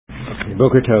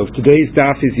Boker Tov. Today's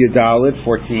daf is Yadalit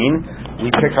 14.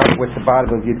 We pick up with the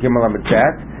bottom of Yud Gimel Amud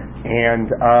Bet, and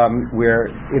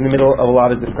we're in the middle of a lot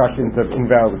of discussions of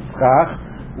invalid schach.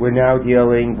 We're now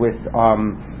dealing with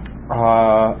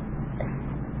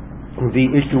the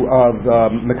issue of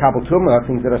Mekabel Tumah,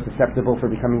 things that are susceptible for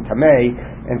becoming Tameh,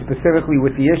 and specifically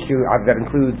with the issue that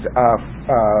includes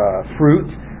fruit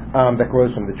that grows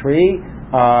from the tree.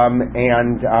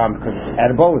 Because it's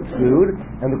edible, it's food.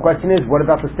 And the question is, what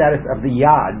about the status of the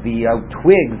yad, the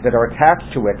twigs that are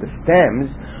attached to it, the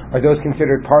stems? Are those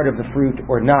considered part of the fruit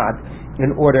or not?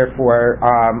 In order for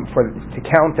to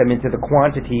count them into the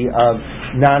quantity of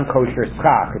non-kosher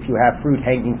schach, if you have fruit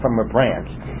hanging from a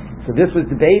branch. So this was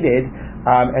debated,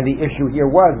 and the issue here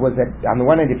was that on the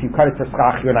one hand, if you cut it for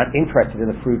schach, you're not interested in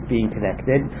the fruit being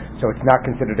connected, so it's not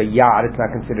considered a yad, it's not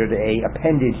considered a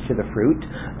appendage to the fruit.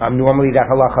 Normally that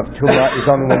halach of tumah is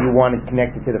only when you want it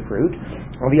connected to the fruit.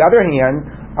 On the other hand,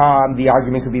 the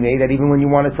argument could be made that even when you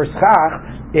want it for schach,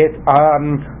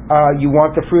 you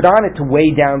want the fruit on it to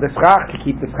weigh down the schach, to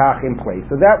keep the schach in place.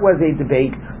 So that was a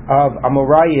debate of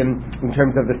Amorayim in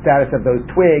terms of the status of those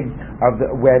twigs, of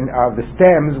the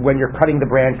stems when you're cutting the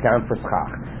branch down for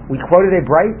schach. We quoted a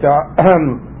Braita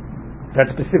that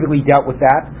specifically dealt with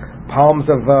that. Palms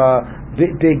of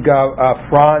big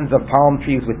fronds of palm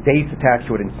trees with dates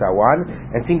attached to it and so on,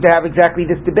 and seem to have exactly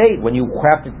this debate. When you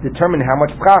have to determine how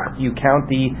much schach, do you count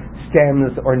the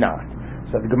stems or not?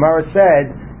 So the Gemara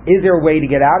said, is there a way to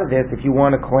get out of this if you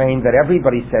want to claim that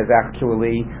everybody says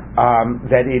actually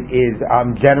that it is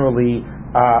generally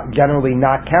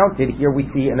not counted? Here we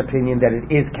see an opinion that it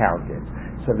is counted.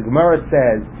 So the Gemara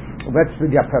says, let's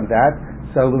read up from that.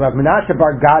 So Rav Menashe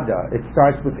Bar Gada, it's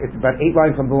about 8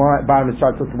 lines from the bottom, it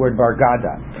starts with the word Bar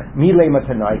Gada. Milei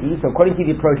Matanai. So according to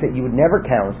the approach that you would never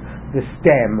count the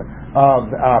stem of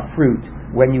fruit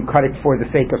when you cut it for the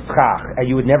sake of schach, and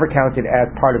you would never count it as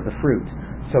part of the fruit.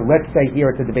 So let's say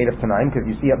here it's a debate of Tanaim, because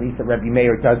you see at least that Rabbi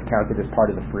Meir does count it as part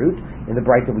of the fruit in the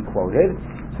bright that we quoted.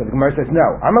 So the Gemara says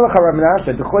no.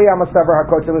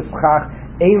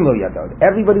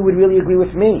 Everybody would really agree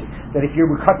with me that if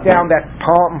you would cut down that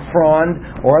palm frond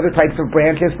or other types of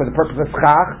branches for the purpose of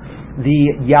schach,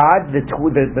 the yad, the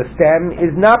stem,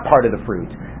 is not part of the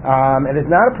fruit, and it's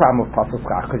not a problem with pasul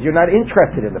schach because you're not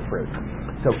interested in the fruit.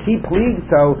 So keep please.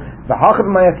 So the halachah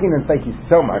b'mayaskin, and thank you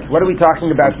so much. What are we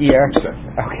talking about here?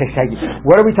 Okay, thank you.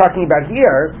 What are we talking about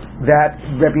here? That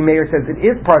Rabbi Meir says it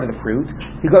is part of the fruit.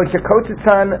 He goes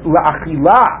shekotzitzan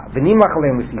la'achila v'nim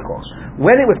lachalem l'sichos.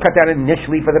 When it was cut down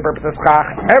initially for the purpose of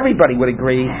schach, everybody would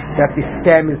agree that the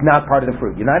stem is not part of the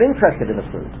fruit. You're not interested in the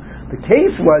fruit. The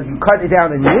case was you cut it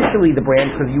down initially, the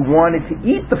branch, because you wanted to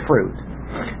eat the fruit.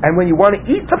 And when you want to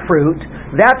eat the fruit,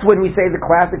 that's when we say the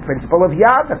classic principle of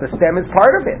yad, that the stem is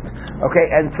part of it. Okay,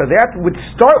 and so that would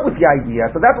start with the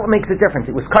idea, so that's what makes the difference.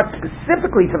 It was cut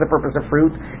specifically for the purpose of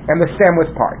fruit, and the stem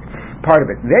was part of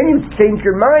it. Then you changed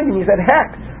your mind and you said,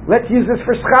 heck, let's use this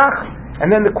for schach. And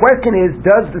then the question is,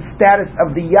 does the status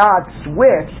of the yad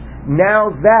switch now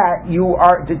that you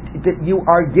are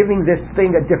giving this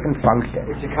thing a different function?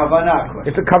 It's a kavanah.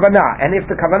 It's a kavanah. And if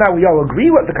the kavanah, we all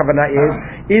agree what the kavanah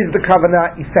is the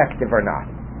kavanah effective or not?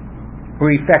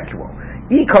 Or effectual?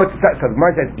 So the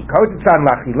Gemara says, so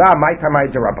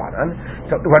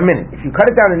 1 minute. If you cut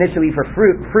it down initially for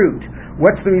fruit,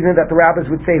 what's the reason that the rabbis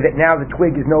would say that now the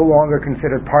twig is no longer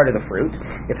considered part of the fruit,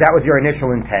 if that was your initial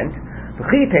intent? That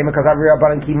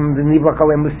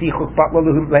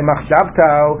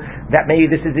maybe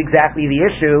this is exactly the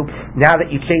issue. Now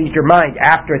that you changed your mind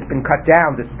after it's been cut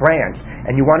down, this branch,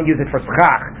 and you want to use it for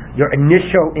schach, your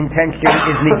initial intention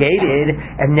is negated,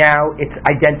 and now it's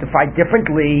identified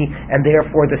differently, and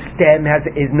therefore the stem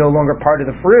is no longer part of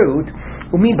the fruit.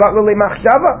 Can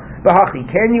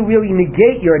you really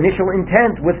negate your initial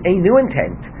intent with a new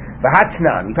intent?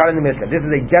 V'hatznan, we taught in the Mishnah. This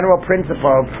is a general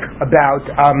principle about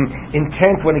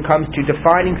intent when it comes to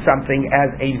defining something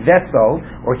as a vessel,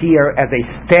 or here as a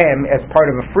stem, as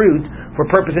part of a fruit, for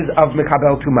purposes of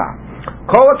Mekabel Tumah.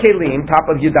 Kol kelim, top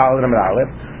of Yudal and Amar Aleph,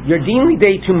 Yerdin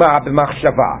lidei Tumah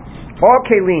b'machshava. All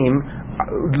kelim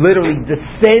literally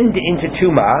descend into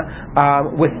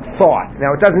Tumah with thought.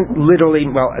 Now it doesn't literally,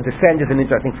 descend is an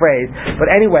interesting phrase,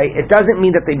 but anyway, it doesn't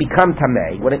mean that they become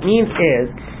Tameh. What it means is,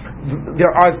 there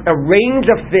are a range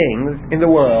of things in the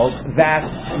world that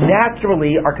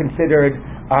naturally are considered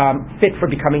fit for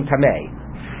becoming tameh.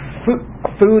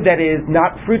 Fruit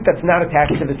that's not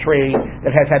attached to the tree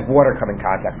that has had water come in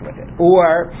contact with it.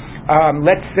 Or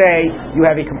let's say you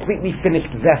have a completely finished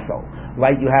vessel.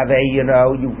 right? You have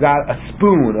you've got a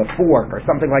spoon, a fork, or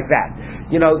something like that.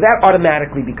 That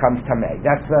automatically becomes tamei.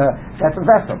 That's a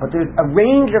vessel. But there's a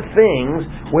range of things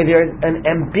where there's an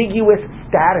ambiguous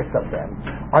status of them.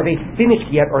 Are they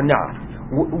finished yet or not?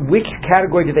 Which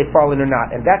category do they fall in or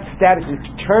not? And that status is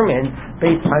determined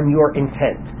based on your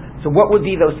intent. So what would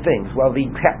be those things? Well, the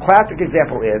classic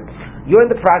example is, you're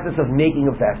in the process of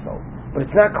making a vessel, but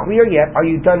it's not clear yet, are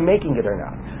you done making it or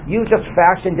not? You've just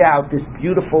fashioned out this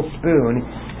beautiful spoon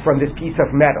from this piece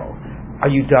of metal. Are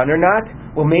you done or not?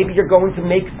 Well, maybe you're going to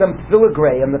make some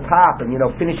filigree on the top and,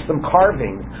 finish some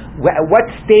carvings. At what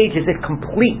stage is it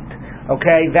complete?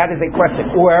 Okay, that is a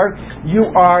question. Or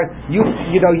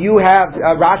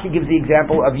Rashi gives the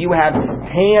example of you have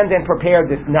tanned and prepared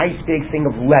this nice big thing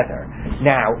of leather.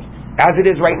 Now, as it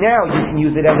is right now, you can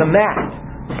use it as a mat.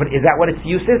 But is that what its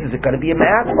use is? Is it going to be a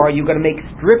mat? Or are you going to make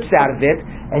strips out of it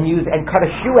and cut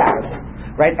a shoe out of it?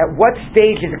 Right? At what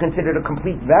stage is it considered a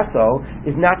complete vessel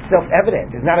is not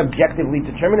self-evident. It's not objectively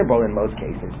determinable in most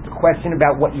cases. It's a question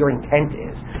about what your intent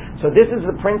is. So this is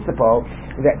the principle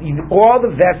that all the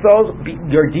vessels,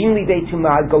 your din lidei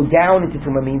tumah, go down into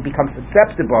tumah, become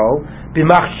susceptible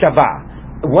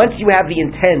b'machshava. Once you have the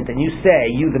intent and you say,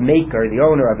 you the maker, the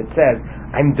owner of it says,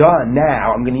 I'm done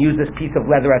now, I'm going to use this piece of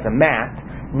leather as a mat,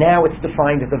 now it's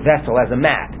defined as a vessel, as a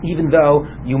mat, even though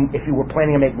if you were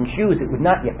planning on making shoes, it would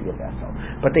not yet be a vessel.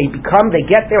 But they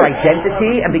get their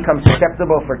identity and become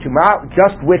susceptible for tumah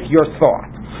just with your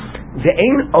thought.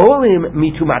 Ve'ein olim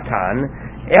mitumatan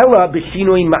ela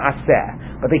b'shinui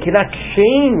ma'aseh, but they cannot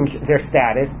change their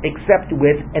status except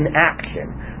with an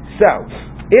action. So,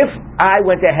 if I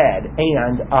went ahead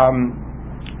and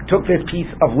took this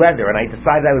piece of leather and I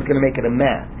decided I was going to make it a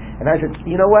mat, and I said,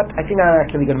 you know what, I think I'm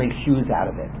actually going to make shoes out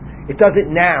of it. It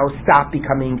doesn't now stop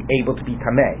becoming able to be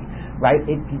tamei, right?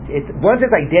 Once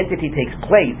its identity takes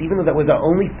place, even though that was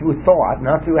only through thought,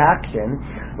 not through action,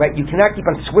 right? You cannot keep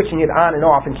on switching it on and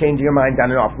off and changing your mind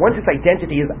on and off. Once its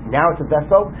identity is, now it's a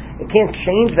vessel, it can't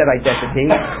change that identity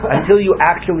until you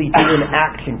actually do an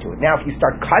action to it. Now, if you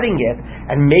start cutting it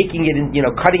and making it,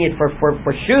 cutting it for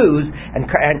shoes and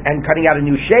cutting out a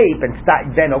new shape,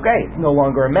 then okay, it's no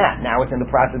longer a mat. Now it's in the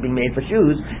process of being made for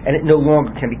shoes, and it no longer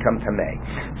can become tamei.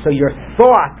 So your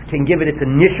thought can give it its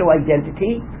initial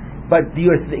identity, but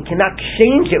it cannot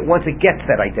change it once it gets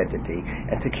that identity.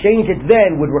 And to change it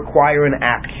then would require an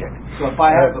action. So if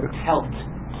I have a pelt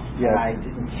and I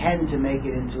intend to make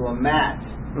it into a mat,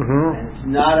 and it's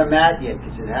not a mat yet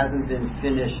because it hasn't been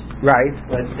finished, right?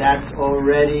 But that's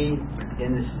already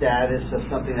in the status of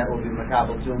something that will be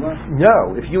makabel tumah?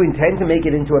 No. If you intend to make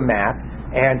it into a mat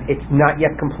and it's not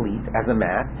yet complete as a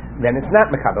mat, then it's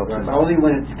not makabel tumah. Only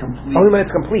when it's complete. Only when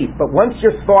it's complete. But once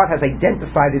your thought has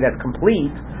identified it as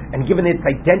complete and given its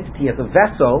identity as a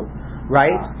vessel,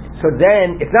 right? So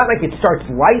then it's not like it starts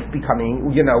life becoming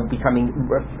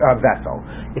a vessel.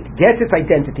 It gets its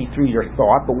identity through your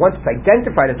thought, but once it's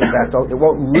identified as a vessel, it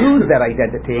won't lose that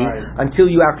identity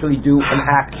until you actually do an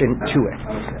action to it.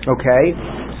 Okay?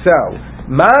 So,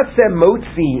 Ma'aseh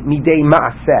motzi midei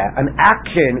ma'aseh. An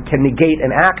action can negate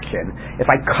an action. If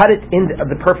I cut it in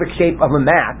the perfect shape of a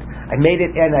mat, I made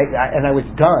it and I was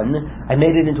done, I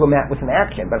made it into a mat with an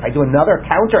action. But if I do another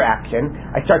counter action,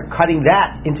 I start cutting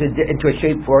that into a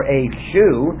shape for a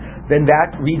shoe, then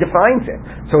that redefines it.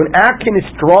 So an action is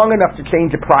strong enough to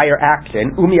change a prior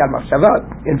action, umiyad machshava,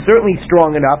 and certainly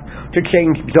strong enough to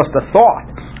change just a thought.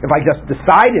 If I just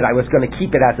decided I was going to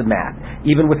keep it as a mat,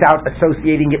 even without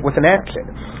associating it with an action,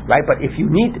 right? But if you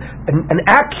need, an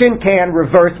action can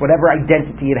reverse whatever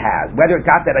identity it has, whether it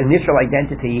got that initial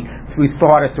identity through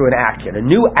thought or through an action. A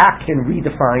new action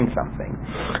redefines something.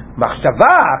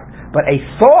 Machshava, but a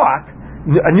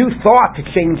new thought to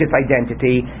change its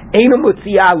identity, is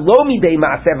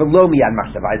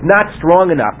not strong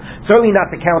enough, certainly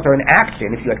not to counter an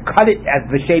action. If you had cut it as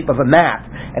the shape of a mat,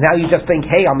 and now you just think,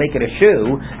 hey, I'll make it a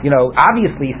shoe,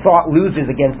 obviously thought loses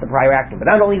against the prior action.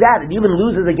 But not only that, it even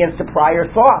loses against the prior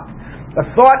thought. A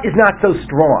thought is not so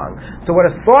strong. So what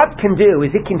a thought can do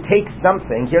is it can take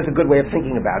something, here's a good way of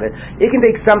thinking about it, it can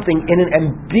take something in an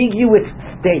ambiguous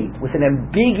state, with an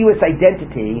ambiguous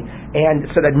identity, and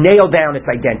sort of nail down its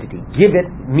identity, give it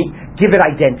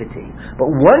identity.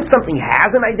 But once something has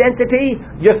an identity,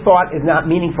 your thought is not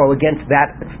meaningful against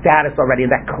that status already,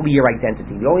 and that clear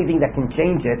identity. The only thing that can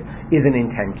change it is an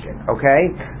intention, okay?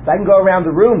 So I can go around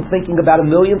the room thinking about a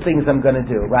million things I'm going to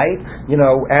do, right?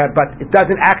 But it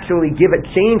doesn't actually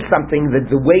change something,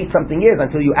 the way something is,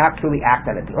 until you actually act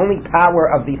on it. The only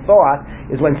power of the thought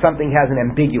is when something has an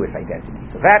ambiguous identity.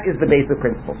 So that is the basic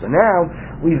principle. So now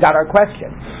we've got our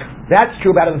question. That's true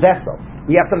about a vessel.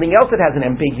 we have something else that has an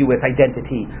ambiguous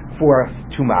identity for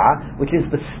Tumah, which is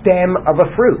the stem of a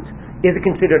fruit. Is it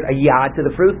considered a yad to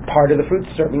the fruit, part of the fruit,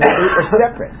 serving the fruit, or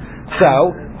separate?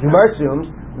 So, Gemara assumes,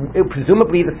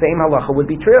 presumably the same halacha would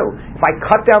be true. If I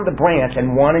cut down the branch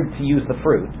and wanted to use the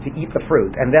fruit, to eat the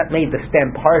fruit, and that made the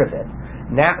stem part of it,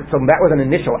 now, so that was an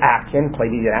initial action,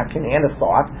 played an action and a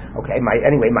thought. Okay, my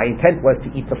intent was to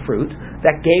eat the fruit.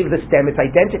 That gave the stem its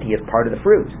identity as part of the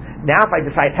fruit. Now if I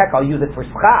decide, heck, I'll use it for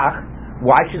schach,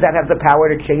 why should that have the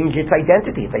power to change its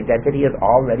identity? Its identity has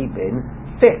already been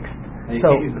fixed. And you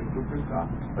can't use the fruit for schach?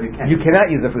 You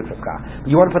cannot use the fruit for schach.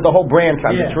 You want to put the whole branch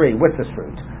on the tree with this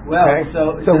fruit. Well, okay?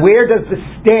 so where does the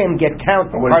stem get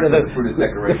counted? Part of the fruit is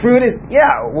decoration. The fruit is,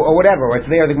 or whatever. It's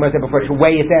there, the Gemara said before, to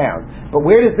weigh it down. But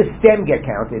where does the stem get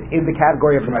counted? In the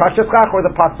category of the Pasha Schach or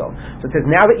the Puzzle. So it says,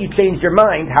 now that you changed your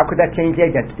mind, how could that change the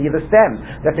identity of the stem?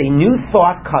 That's a new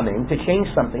thought coming to change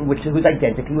something whose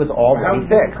identity was already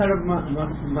fixed. What kind of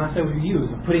masa would you use?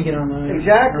 Putting it on the...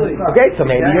 Exactly. Okay, so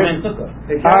maybe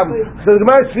Exactly. so the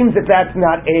Gemara seems that that's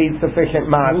not a sufficient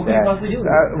masa. What could you possibly do?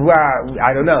 Well,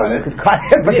 I don't know.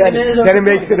 But then it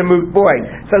makes it a moot point.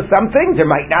 So some things there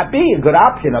might not be a good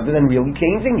option other than really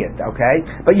changing it, okay?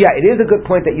 But yeah, it is a good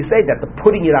point that you say that the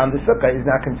putting it on the sukkah is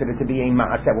not considered to be a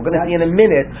ma'aseh. We're going to see in a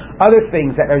minute other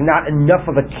things that are not enough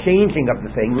of a changing of the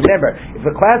thing. Remember, if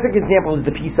the classic example is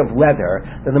the piece of leather,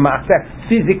 then the ma'aseh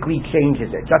physically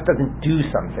changes it. Just doesn't do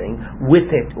something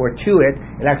with it or to it.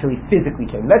 It actually physically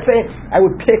changes. Let's say I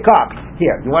would pick up,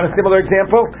 here, you want a similar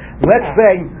example? Let's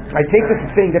say I take this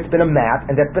thing that's been a mat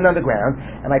and that's been on the ground,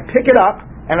 and I pick it up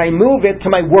and I move it to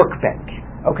my workbench,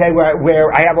 okay,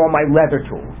 where I have all my leather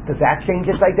tools. Does that change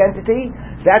its identity?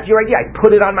 That's your idea. I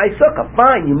put it on my sukkah.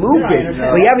 Fine, you moved it.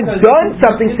 But you haven't done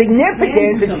something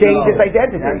significant to change its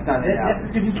identity.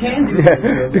 You can do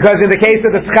it. Because in the case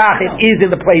of the schach, it is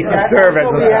in the place of service.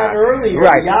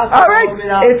 Right. All right.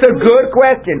 It's a good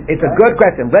question. It's a good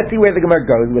question. Let's see where the Gemara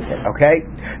goes with it, okay?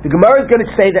 The Gemara is going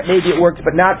to say that maybe it works,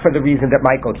 but not for the reason that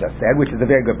Michael just said, which is a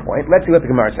very good point. Let's see what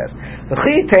the Gemara says.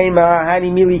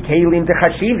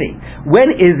 When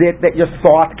is it that your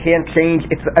thought can't change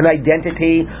its an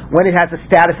identity when it has a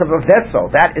status of a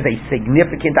vessel? That is a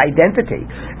significant identity,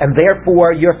 and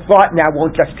therefore your thought now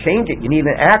won't just change it. You need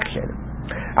an action.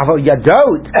 But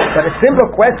a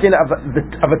simple question of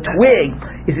a twig,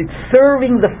 is it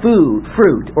serving the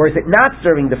fruit, or is it not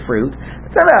serving the fruit?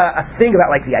 It's not a thing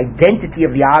about like the identity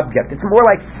of the object. It's more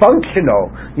like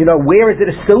functional. Where is it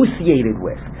associated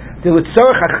with? That's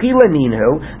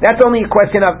only a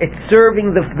question of it's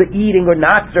serving the eating or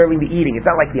not serving the eating. It's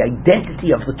not like the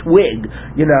identity of the twig.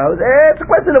 It's a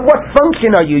question of what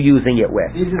function are you using it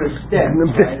with. These are the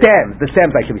stems. The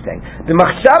stems I should be saying. The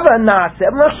machshava naseh,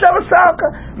 machshava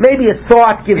salka. Maybe a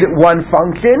thought gives it one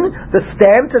function, the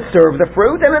stem to serve the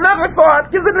fruit, and another thought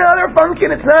gives it another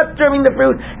function. It's not serving the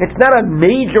fruit. It's not a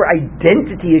major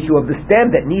identity issue of the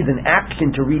stem that needs an action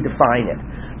to redefine it.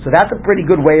 So that's a pretty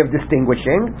good way of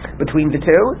distinguishing between the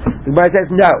two. The Gemara says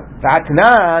no.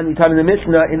 V'atanan, you taught in the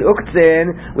Mishnah in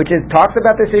Uktzin, which talks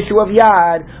about this issue of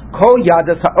yad. Kol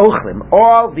yadas ha'ochlim,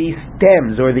 all the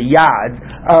stems or the yads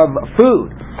of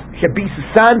food.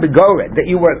 Shabisasan begoren, that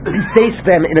you were bisace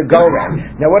them in a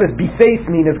goren. Now, what does bisace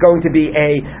mean? Is going to be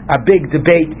a big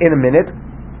debate in a minute.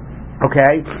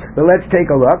 Okay, but let's take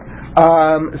a look.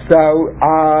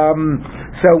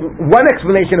 So one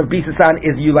explanation of bisasan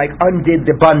is you undid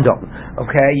the bundle.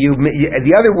 Okay,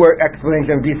 the other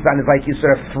explanation of bisasan is you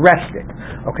sort of threshed it.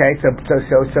 Okay,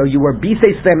 so you were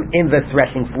bisace them in the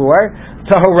threshing floor,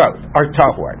 tahorot or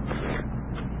tahor.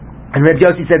 And Reb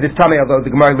Yossi said this tummy, although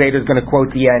the Gemara later is going to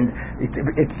quote the end.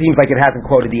 It seems like it hasn't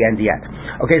quoted the end yet.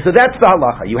 Okay, so that's the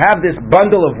halacha. You have this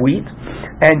bundle of wheat,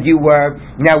 and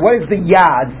now what is the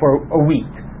yad for a wheat?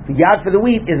 The yad for the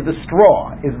wheat is the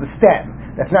straw, is the stem.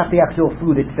 That's not the actual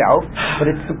food itself, but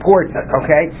it supports it,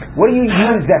 okay? What do you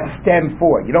use that stem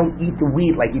for? You don't eat the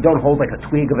wheat you don't hold a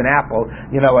twig of an apple,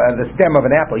 the stem of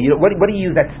an apple. What do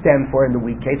you use that stem for in the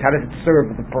wheat case? How does it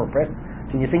serve the purpose?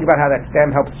 Can you think about how that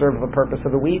stem helps serve the purpose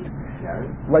of the wheat?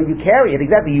 Well, you carry it,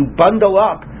 exactly. You bundle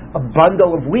up a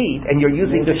bundle of wheat, and you're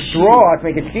using the straw to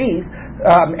make a sheaf,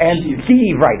 and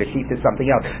sheaf, right, a sheaf is something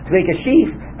else, to make a sheaf,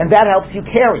 and that helps you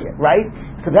carry it, right?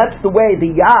 So that's the way the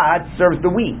yad serves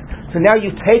the wheat. So now you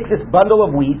take this bundle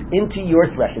of wheat into your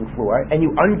threshing floor, and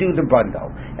you undo the bundle,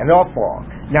 and it all falls.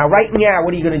 Now, right now,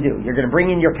 what are you going to do? You're going to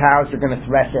bring in your cows, you're going to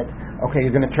thresh it, okay,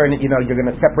 you're going to turn it, you're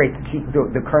going to separate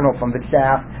the kernel from the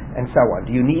chaff, and so on.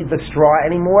 Do you need the straw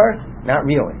anymore? Not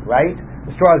really, right?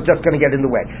 The straw is just going to get in the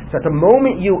way. So at the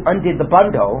moment you undid the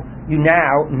bundle, you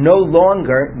now no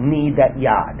longer need that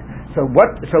yad. So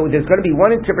there's going to be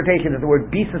one interpretation that the word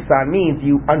bisasan means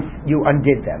you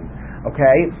undid them.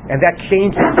 okay, and that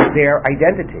changes their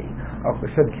identity. Okay,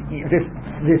 so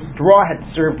this straw had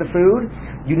served the food.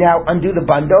 You now undo the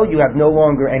bundle. You have no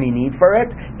longer any need for it.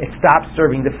 It stops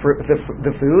serving the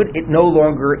food. It no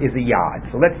longer is a yad.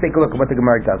 So let's take a look at what the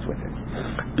Gemara does with it.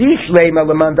 Bishlema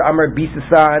lamanda amar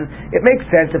bisasan. It makes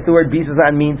sense if the word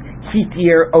bisasan means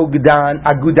hitir ogdan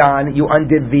agudan. You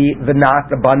undid the knot,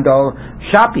 the bundle.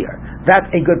 Shapir. That's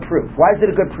a good proof. Why is it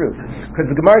a good proof? Because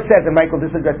the Gemara says, and Michael,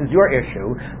 this addresses your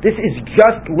issue, this is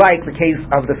just like the case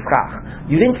of the schach.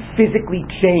 You didn't physically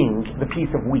change the piece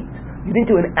of wheat. You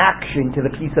didn't do an action to the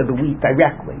piece of the wheat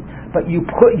directly, but you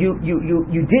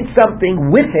did something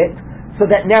with it so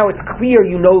that now it's clear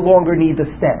you no longer need the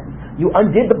stem. You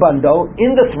undid the bundle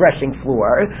in the threshing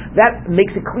floor. That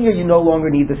makes it clear you no longer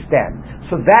need the stem.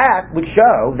 So that would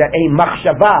show that a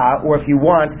machshava, or if you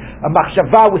want, a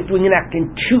machshava was doing an action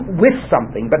with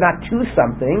something, but not to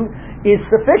something, is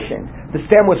sufficient. The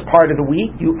stem was part of the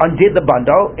wheat. You undid the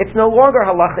bundle. It's no longer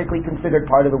halachically considered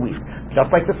part of the wheat.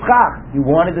 Just like the schach. You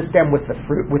wanted the stem with the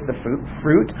fruit.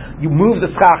 You moved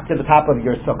the schach to the top of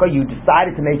your sukkah. You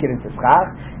decided to make it into schach,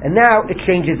 and now it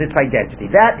changes its identity.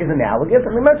 That is analogous.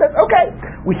 And the Gemara says, okay,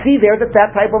 we see there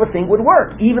that type of a thing would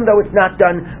work, even though it's not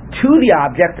done to the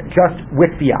object, just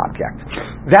with the object.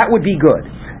 That would be good.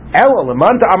 Elul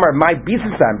lamanta amar my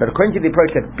bisasan, but according to the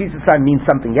approach that bisasan means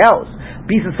something else.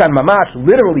 Bisasan mamash,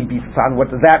 literally bisasan. What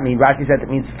does that mean? Rashi says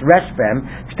it means thresh them.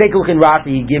 If you take a look in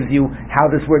Rashi, he gives you how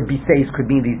this word bises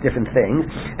could mean these different things.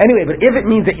 Anyway, but if it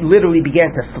means that you literally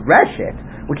began to thresh it,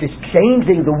 which is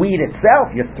changing the wheat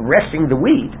itself, you're threshing the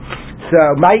wheat.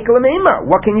 So, Michael Amema,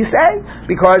 what can you say?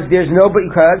 Because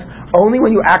only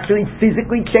when you actually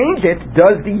physically change it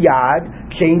does the yad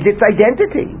change its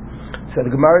identity. So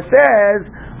the Gemara says,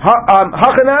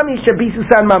 Hachanami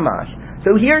shabisusan mamash.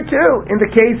 So here too, in the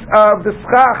case of the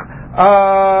schach,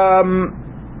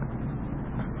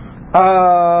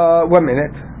 1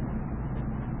 minute.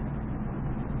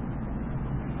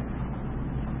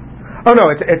 Oh no,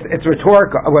 it's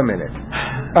rhetorical. 1 minute.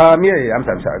 I'm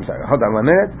sorry. Hold on 1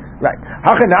 minute. Right.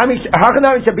 Hachanami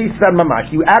shabisusan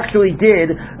mamash. You actually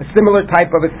did a similar type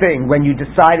of a thing when you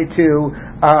decided to.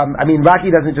 Rashi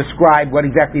doesn't describe what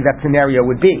exactly that scenario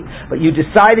would be, but you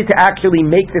decided to actually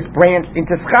make this branch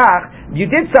into schach. You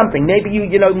did something. Maybe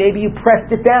you pressed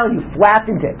it down. You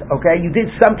flattened it. Okay, you did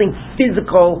something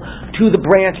physical to the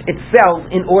branch itself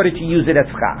in order to use it as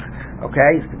schach.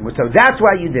 Okay, so that's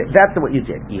why you did. That's what you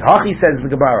did. Ihachi says the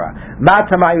Gemara. Ma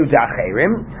tamayu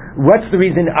da'acherim. What's the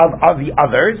reason of the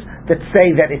others that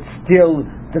say that it still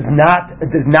does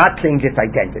not change its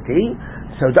identity?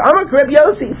 So the Amar Reb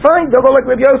Yossi, fine, they'll go like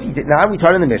Reb Yossi did. Now we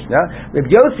turn in the Mishnah. Reb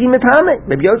Yossi mitame.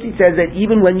 Reb Yossi says that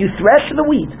even when you thresh the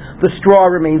wheat, the straw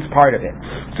remains part of it.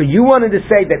 So you wanted to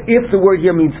say that if the word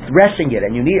here means threshing it,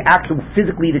 and you need actually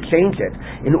physically to change it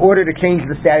in order to change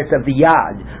the status of the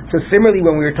yad. So similarly,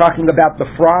 when we were talking about the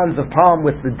fronds of palm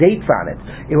with the dates on it,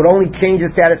 it would only change the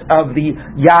status of the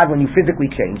yad when you physically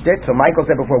changed it. So Michael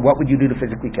said before, what would you do to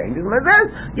physically change it?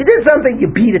 You did something. You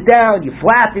beat it down. You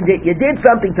flattened it. You did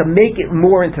something to make it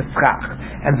more into schach,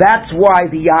 and that's why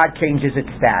the yad changes its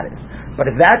status.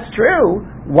 But if that's true,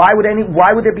 why would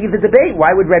there be the debate?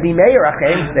 Why would Rebbe Meir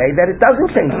Achem say that it doesn't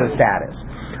change the status?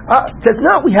 Says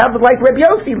no, we have like Rebbe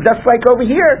Yossi, just like over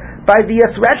here by the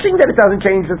threshing that it doesn't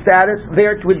change the status.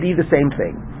 There it would be the same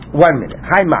thing. 1 minute.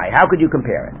 Hi Mai, how could you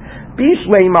compare it?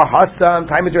 Bishleima Hassam,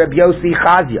 time is Rebbe Yossi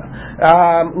Chazia,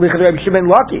 Lichad Rebbe Shimon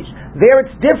Lakish. There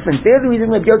it's different. There the reason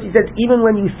Rebbe Yossi says even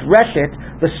when you thresh it,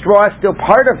 the straw is still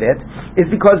part of it, is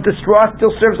because the straw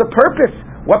still serves a purpose.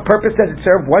 What purpose does it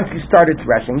serve once you started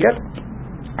threshing it?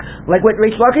 Like what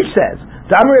Reish Lakish says.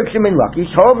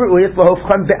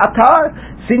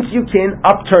 Since you can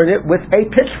upturn it with a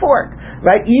pitchfork.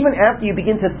 Right? Even after you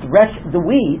begin to thresh the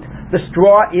wheat, the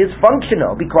straw is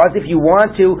functional, because if you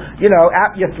want to,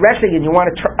 after you're threshing and you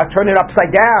want to turn it upside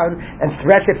down and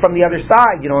thresh it from the other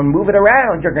side, and move it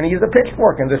around, you're going to use a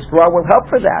pitchfork, and the straw will help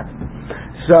for that.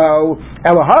 So,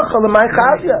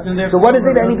 so what is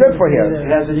it any good for here? It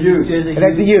has a use. It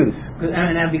has a use.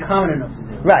 And that'd be common enough to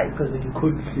do. Right. Because you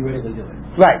could theoretically do it.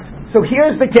 Right. So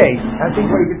here's the case. I think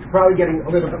it's probably getting a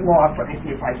little bit lost. Let me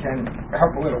see if I can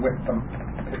help a little with them.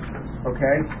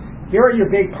 Okay? Here are your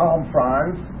big palm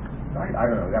fronds. Right? I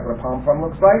don't know. Is that what a palm frond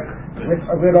looks like? With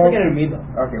a little... Forget it, me though.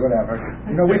 Okay, whatever.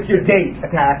 With your date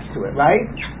attached to it, right?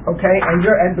 Okay?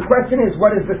 And the question is,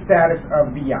 what is the status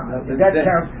of the yam? Does that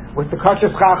count with the kosher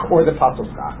schach or the pasul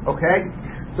schach? Okay?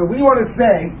 So we want to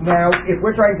say, now, if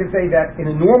we're trying to say that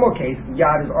in a normal case, the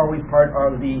yad is always part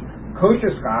of the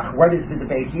kosher schach, what is the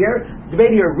debate here? The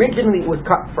debate here originally was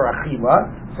cut for achila,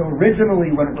 So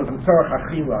originally, when it was in Tzorach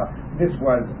Achila, this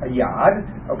was a yad,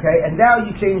 okay? And now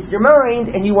you changed your mind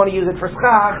and you want to use it for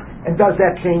schach, and does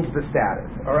that change the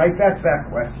status? All right, that's that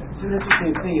question. It's an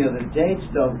interesting thing. The dates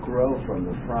don't grow from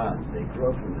the front; they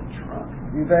grow from the trunk.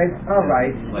 You think? All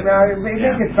right. Now maybe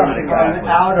it's something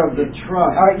out of the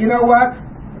trunk. You know what?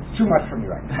 It's too much for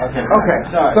me right now. Okay.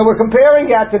 Sorry. So we're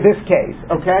comparing that to this case.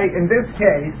 Okay. In this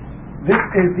case, this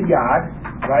is the yad,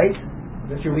 right?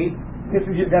 That's your wheat?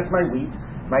 That's my wheat.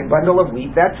 My bundle of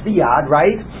wheat, that's the yad,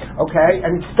 right? Okay,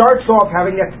 and it starts off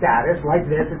having that status, like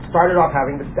this. It started off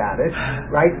having the status,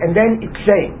 right? And then it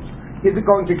changed. Is it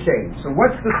going to change? So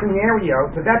what's the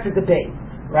scenario? Because that's a debate,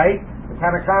 right? The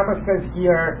Tanna Kama says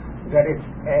here that it's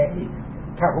a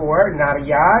tahor, not a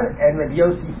yad, and Rabbi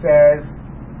Yossi says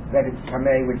that it's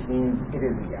tamei, which means it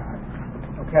is a yad.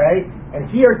 Okay?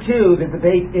 And here too, the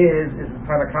debate is the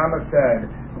Tanna Kama said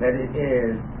that it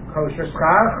is kosher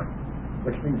schach,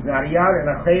 which means not a yad,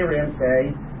 and Acharim say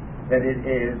that it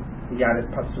is the yad is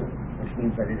pasul, which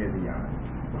means that it is a yad.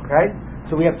 Okay?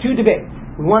 So we have two debates.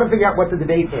 We want to figure out what the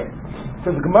debate is. So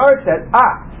the Gemara says,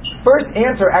 first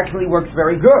answer actually works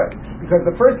very good, because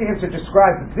the first answer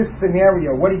describes this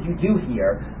scenario, what did you do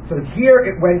here? So here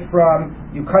it went from,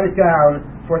 you cut it down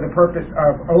for the purpose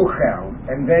of ochel,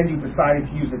 and then you decided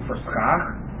to use it for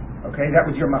schach. Okay, that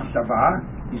was your machshava.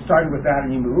 You started with that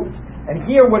and you moved. And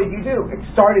here, what did you do? It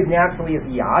started naturally as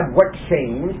a yad. What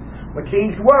changed? What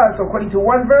changed was, so according to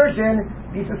one version,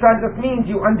 Bisasan just means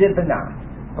you undid the knot.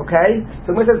 Okay?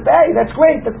 So when it says, hey, that's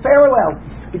great, that's parallel.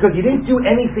 Because you didn't do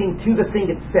anything to the thing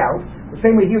itself. The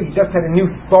same way here, you just had a new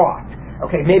thought.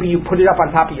 Okay, maybe you put it up on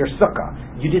top of your sukkah.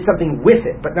 You did something with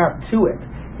it, but not to it.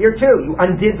 Here too, you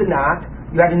undid the knot.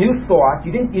 You had a new thought.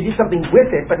 You did something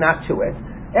with it, but not to it.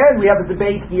 And we have a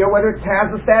debate here whether it has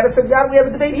the status of God. We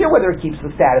have a debate here whether it keeps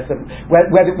the status of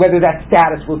whether that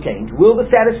status will change. Will the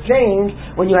status change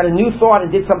when you had a new thought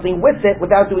and did something with it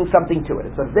without doing something to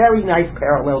it? It's a very nice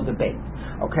parallel debate.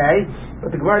 Okay,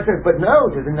 but the Gemara says, but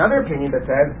no, there's another opinion that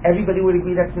says everybody would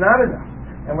agree that's not enough.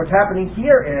 And what's happening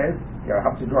here is, I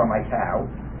have to draw my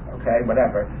cow. Okay,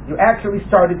 whatever. You actually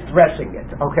started threshing it.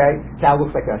 Okay, cow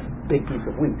looks like a big piece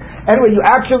of wheat. Anyway, you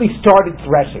actually started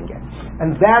threshing it.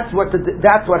 And that's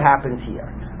what happens here.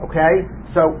 Okay?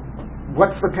 So,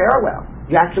 what's the parallel?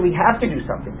 You actually have to do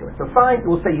something to it. So fine,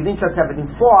 we'll say you didn't just have it in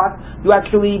thought, you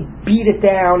actually beat it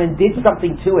down and did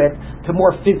something to it to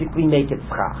more physically make it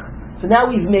schach. So now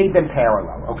we've made them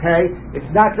parallel, okay?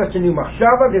 It's not just a new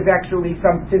machshava, there's actually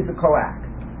some physical act.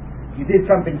 You did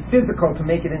something physical to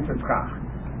make it into schach.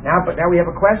 But now we have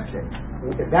a question.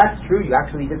 If that's true, you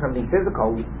actually did something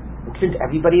physical, shouldn't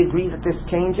everybody agree that this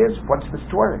changes? What's the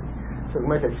story? So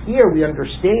here we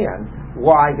understand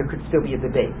why there could still be a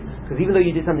debate. Because even though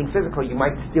you did something physical, you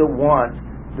might still want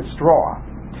the straw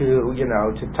to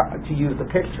use the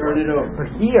picture. Turn it over. But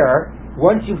here,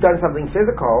 once you've done something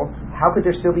physical, how could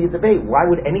there still be a debate? Why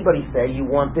would anybody say you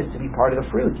want this to be part of the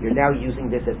fruit? You're now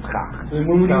using this as schach. So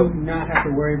when would you not have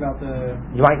to worry about the...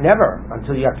 You might never,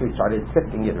 until you actually started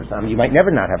sifting it or something. You might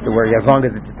never not have to worry as long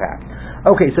as it's attached.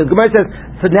 Okay, so Gemara says,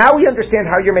 so now we understand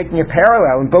how you're making a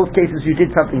parallel. In both cases you did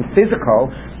something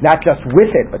physical, not just with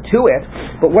it, but to it.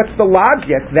 But what's the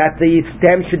logic that the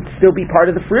stem should still be part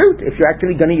of the fruit if you're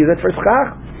actually going to use it for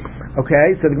schach?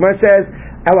 Okay, so the Gemara says,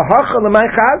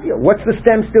 what's the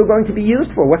stem still going to be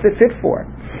used for? What's it fit for?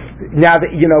 Now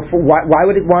that why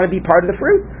would it want to be part of the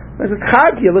fruit? No,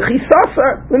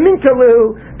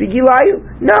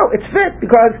 it's fit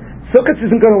because Sukkot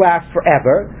isn't going to last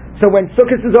forever. So when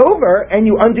Sukkot is over and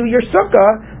you undo your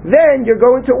sukkah, then you're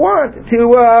going to want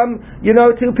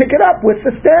to pick it up with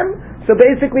the stem. So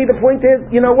basically, the point is,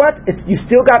 you know what? You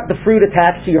still got the fruit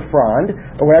attached to your frond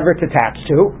or wherever it's attached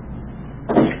to,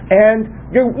 and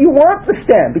you want the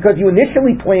stem because you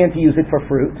initially planned to use it for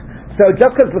fruit. So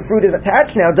just because the fruit is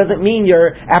attached now doesn't mean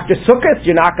after Sukkot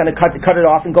you're not going to cut it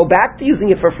off and go back to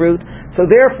using it for fruit. So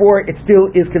therefore, it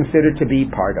still is considered to be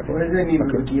part of it. What does it mean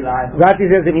with Gilad? Rashi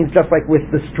says it means just like with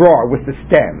the straw, with the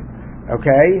stem.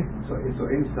 Okay? So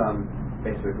in sum,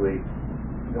 basically,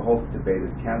 the whole debate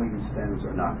is can we use stems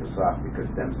or not for schach, because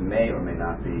stems may or may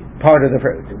not be part of the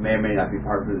fruit. It may or may not be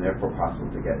part of it, and therefore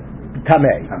possible to get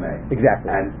tamei. And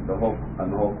Exactly. the whole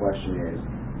question is,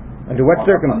 under what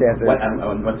circumstances? What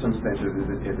circumstances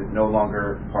is it no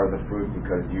longer part of the fruit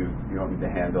because you don't need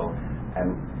the handle,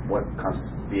 and what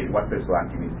physical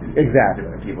act you need to do? Exactly.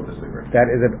 People disagree.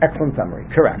 That is an excellent summary.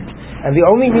 Correct. And the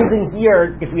only reason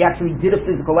here, if we actually did a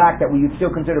physical act that we would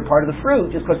still consider part of the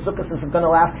fruit, is because Sukkot isn't going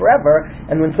to last forever,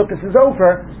 and when Sukkot is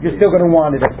over, you're still going to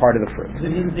want it as part of the fruit. So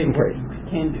it didn't say what you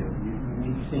can do.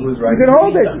 Who's right? You can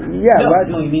hold it. Yeah.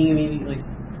 No, you mean like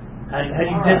how do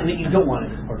you designate you don't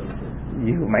want it as part of the fruit?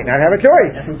 you might not have a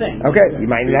choice. That's what I'm saying. Okay, you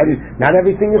might not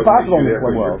everything is possible in this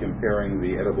world. You're comparing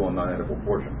the edible and non-edible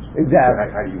portions. Exactly.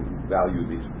 So how do you value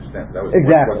these stems? That was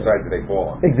exactly. What side do they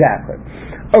fall on? Exactly.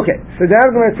 Okay, so now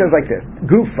the Gemara says like this: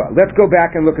 Gufa. Let's go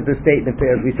back and look at the statement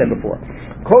as we said before.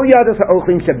 Kol yados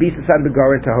ha'ochlin shabisasan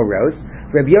begoren tahoros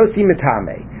Rabbi Yossi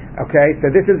mitame. Okay, so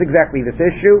this is exactly this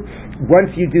issue. Once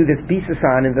you do this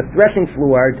bisasan in the threshing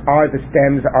floor, are the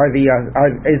stems,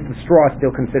 is the straw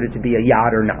still considered to be a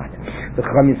yad or not? The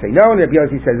Chachamim say no, and Rabbi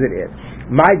Yossi says it is.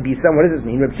 My bisan, what does this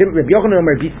mean? Rabbi Yochanan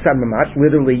Omer bisasan mamash,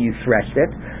 literally you threshed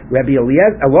it. Rabbi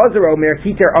Elazar Omer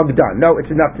hiter agdan. No, it's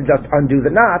enough to just undo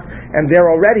the knot, and there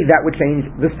already that would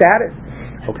change the status.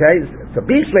 Okay, so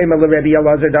Bishlema Rabbi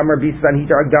Elazar Damar Bisan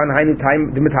Hiter Agdan Hainu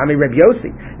Time Dimitami Rabbi Yossi.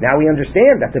 Now we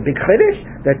understand that's a big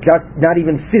chiddush, that just not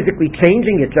even physically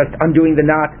changing it, just undoing the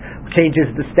knot changes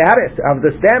the status of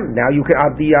the stem. Now you could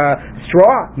of the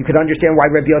straw. You could understand why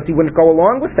Rabbi Yossi wouldn't go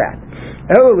along with that.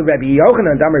 Oh, Rabbi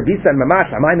Yochanan Damar Bisan Mamash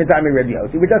Amayim Dami Rabbi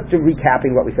Yossi. We're just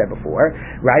recapping what we said before,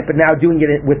 right? But now doing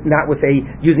it with not with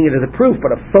using it as a proof, but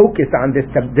a focus on this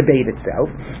debate itself.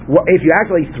 Well, if you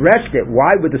actually threshed it,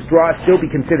 why would the straw still be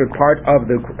considered part of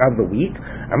the wheat?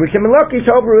 Because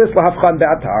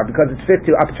it's fit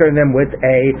to upturn them with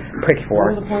a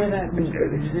pitchfork. What was the point of that?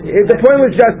 The point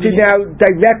was just to now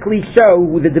directly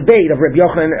show the debate of Rabbi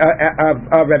Yochanan,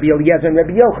 of Rabbi Eliezer and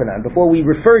Rabbi Yochanan. Before we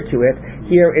refer to it,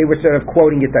 here it was sort of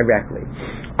quoting it directly.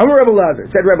 Amar Rabbi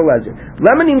Elazar, said Rabbi Elazar,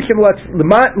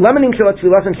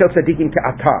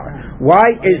 why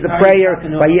is the prayer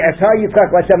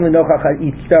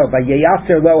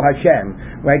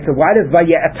right? So why does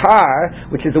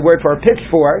vaye'atar, which is a word for a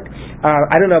pitchfork,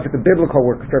 I don't know if it's a biblical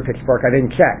word for a pitchfork, I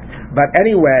didn't check, but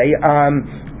anyway,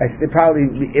 it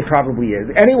probably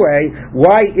is. Anyway,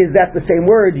 why is that the same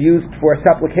word used for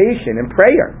supplication and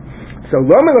prayer? So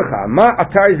the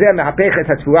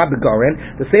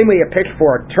same way a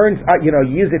pitchfork turns,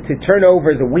 use it to turn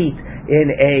over the wheat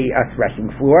in a threshing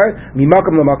floor. You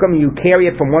carry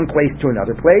it from one place to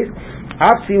another place. The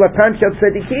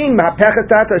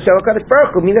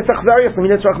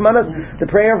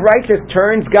prayer of righteous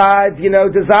turns God's,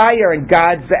 desire and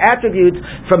God's attributes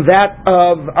from that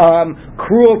of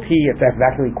cruelty. It's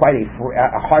actually quite a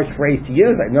harsh phrase to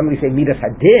use. I normally say midas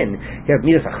hadin,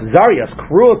 midas achzarias,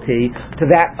 cruelty, to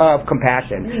that of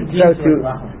compassion.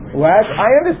 What?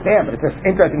 I understand, but it's just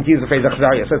interesting to use the phrase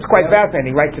achzarias. So it's quite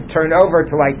fascinating, right? To turn over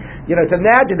to to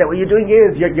imagine that what you're doing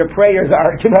is your prayers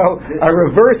are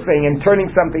reversing and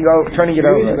turning something over, turning it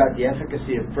over. It's about the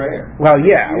efficacy of prayer. Well,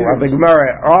 yeah. Well, the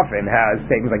Gemara often has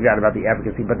statements like that about the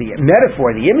efficacy, but the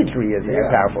metaphor, the imagery is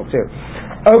powerful too.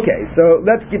 Okay, so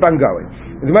let's keep on going.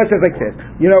 The Gemara says like this.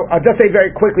 I'll just say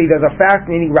very quickly. There's a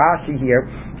fascinating Rashi here.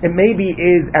 It maybe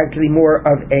is actually more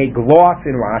of a gloss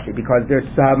in Rashi because there's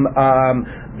some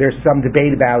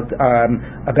debate about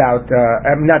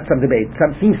not some debate.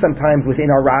 Seems sometimes within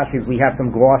our Rashis we have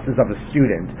some glosses of a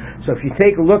student. So if you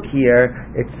take a look here,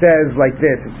 it says like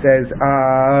this. It says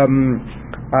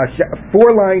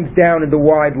 4 lines down in the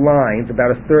wide lines, about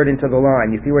a third into the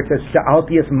line. You see where it says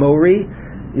Sha'altius Mori?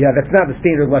 Yeah, that's not the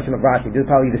standard lesson of Rashi. This is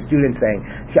probably the student saying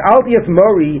Sha'altius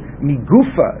Mori mi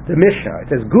Gufa, the Mishnah.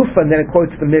 It says Gufa and then it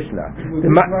quotes the Mishnah. The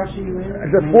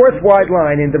 4th wide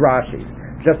line in the Rashi.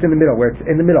 Just in the middle, where it's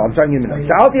in the middle. I'm starting in the middle.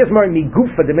 Sha'altius Mori mi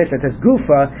Gufa, the Mishnah. It says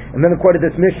Gufa, and then it quoted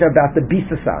this Mishnah about the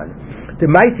Bisasan. The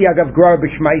Maisi Agav Gror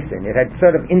B'Shmaisin. It had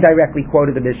sort of indirectly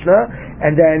quoted the Mishnah,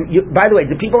 and then, by the way,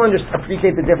 do people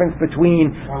appreciate the difference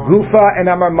between Gufa and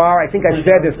Amar Mar? I think I've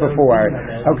said this before.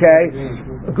 Okay,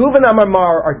 Gufa and Amar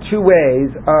Mar are 2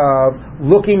 ways of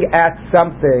looking at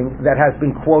something that has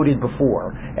been quoted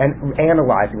before and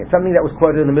analyzing it. Something that was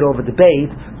quoted in the middle of a debate,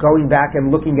 going back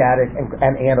and looking at it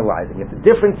and analyzing it. The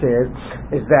difference is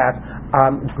that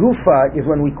Gufa is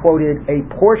when we quoted a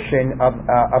portion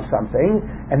of something,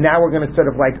 and now we're going to sort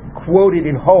of quote it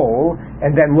in whole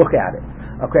and then look at it.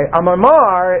 Okay,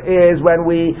 Amar is when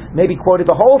we maybe quoted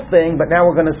the whole thing, but now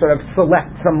we're going to sort of select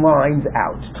some lines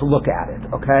out to look at it.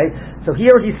 Okay, so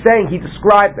here he's saying, he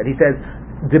described it. He says,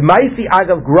 the Maisi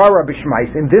Agav Grara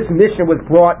B'Shmaisin, this Mishnah was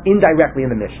brought indirectly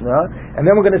in the Mishnah, and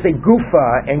then we're going to say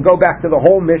Gufa and go back to the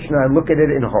whole Mishnah and look at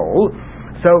it in whole.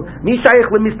 So,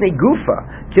 Mishayich Lemisnei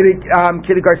Gufa,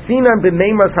 Kirigarsina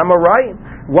B'Meimas Hamarayim.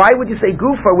 Why would you say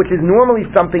Gufa, which is normally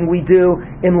something we do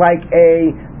in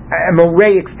a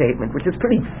Moraic statement, which is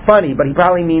pretty funny, but he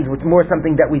probably means it's more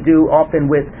something that we do often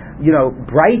with,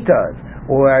 Braitas,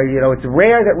 or, it's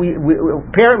rare that we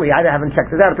apparently, I haven't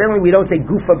checked this out, apparently we don't say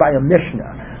Gufa by a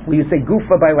Mishnah. We say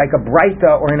Gufa by a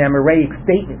Braita or an Amoraic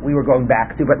statement we were going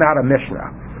back to, but not a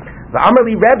Mishnah. The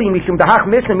Amrli Rebbe Mishum Dahach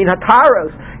Mishnah Min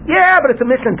HaTaros. Yeah, but it's a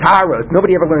Mishnah Taros.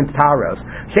 Nobody ever learns Taros.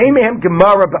 Shein mehem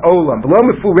Gemara ba'olam below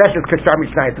mefureshes kashar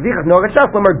mishnayis. Tzichas no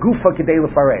rashas lamar gufa kedei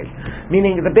lefaresh.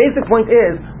 Meaning the basic point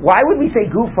is, why would we say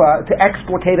gufa to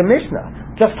explicate a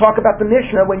Mishnah? Just talk about the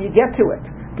Mishnah when you get to it.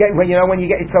 So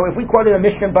if we quoted a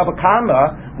Mishnah in Baba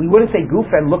Kama, we wouldn't say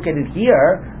Gufa and look at it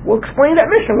here. We'll explain that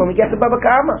Mishnah when we get to Baba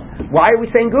Kama. Why are we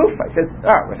saying Gufa? He says,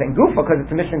 we're saying Gufa because it's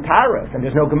a Mishnah in Taros, and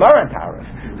there's no Gemara in Taros.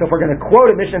 So if we're going to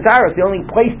quote a Mishnah in Taros, the only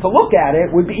place to look at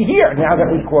it would be here, now that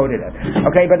we've quoted it.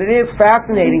 Okay, but it is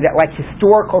fascinating that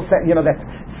historical, that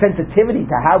sensitivity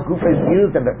to how Gufa is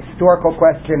used and the historical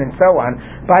question and so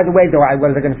on. By the way, though,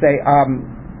 what was I going to say?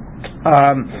 You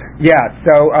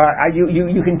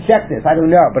can check this. I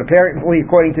don't know, but apparently,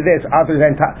 according to this, other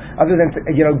than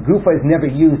Gufa is never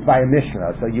used by a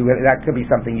Mishnah, so that could be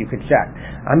something you could check.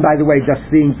 And by the way, just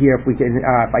seeing here if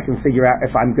I can figure out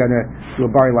if I'm going to do a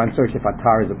Bar-Ilan search if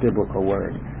atar is a biblical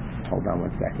word. Hold on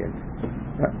 1 second.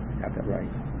 Got that right.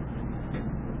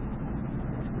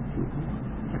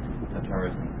 Atar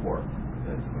is in fork.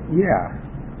 Yeah.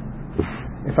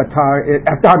 If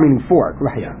atar meaning fork,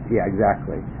 right? Yeah,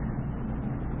 exactly.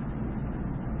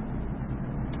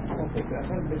 I've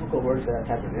heard biblical words that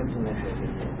have been implemented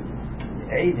in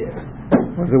ages.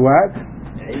 Was it what?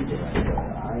 Ages, like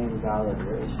iron dollar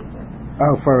race.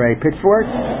 Oh, for a pitchfork?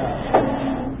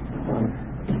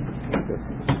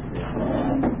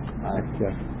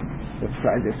 Let's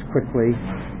try this quickly.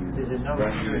 There's no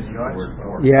word.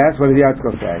 Yes, what did the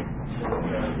article say?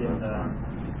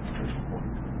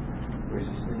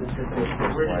 The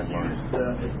word is used,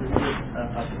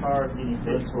 atar meaning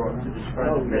pitchfork to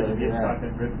describe the presence of Yitzchak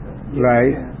and Rivka.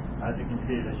 Right. As you can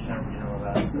see, the Shem,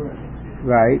 about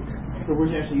right. The word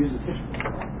actually uses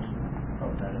pitchfork.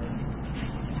 Oh, that is.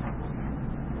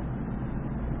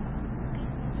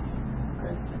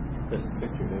 This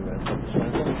picture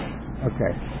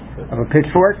Okay. Of a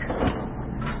pitchfork?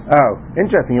 Oh,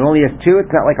 interesting. It only has two.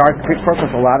 It's not like our pitchfork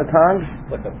with a lot of tongs?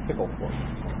 like a pickle fork.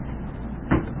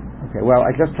 Okay, well,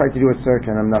 I just tried to do a search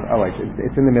and I'm not. Oh,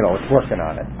 it's in the middle. It's working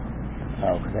on it.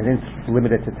 Oh, because I didn't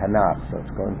limit it to Tanakh, so it's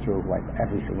going through like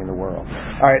everything in the world.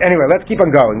 All right. Anyway, let's keep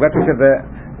on going. Let's look at the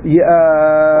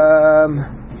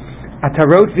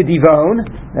Atarot v'divon.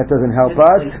 That doesn't help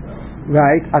us,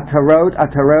 right? Atarot.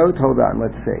 Hold on.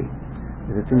 Let's see.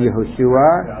 Is it in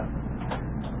Yehoshua?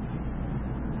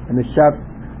 And the Shav.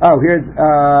 Oh, here's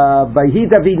Vayhi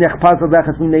David nechpaz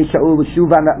lechas minei Shaul l'shuv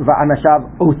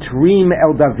va'anashav otrim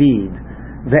el David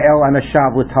ve'el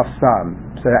anashav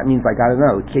l'tafsam. So that means, like, I don't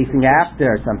know, chasing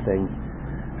after or something.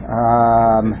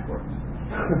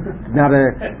 Not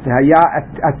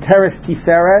a teres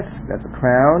tiferes. That's a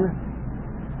crown.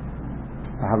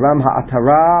 Haram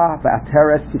ha'atara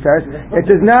va'ateres tiferes. It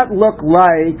does not look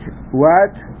like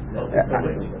what? Oh,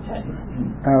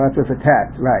 that's with a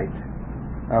tet, right?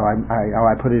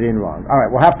 I put it in wrong. All right,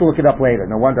 we'll have to look it up later.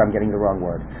 No wonder I'm getting the wrong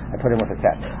word. I put it with a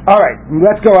tet. All right,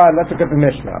 let's go on. Let's look at the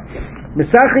Mishnah.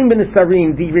 Mesachim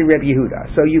b'nesarim divrei Reb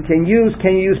Yehuda. So you can you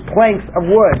use planks of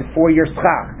wood for your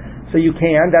schach? So you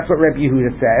can. That's what Reb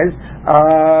Yehuda says.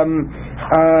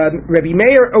 Rabbi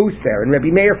Meir oser, and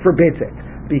Rabbi Meir forbids it.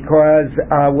 Because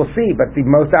we'll see, but the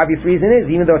most obvious reason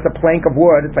is, even though it's a plank of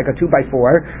wood, it's like a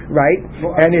 2x4, right?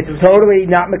 Well, and it's totally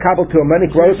not mekabel tumah, and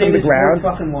it grows from the ground.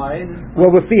 Well,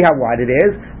 we'll see how wide it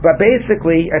is, but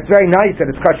basically, it's very nice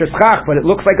that it's kosher schach, but it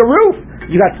looks like a roof.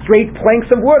 You got straight planks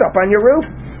of wood up on your roof.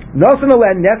 Now, if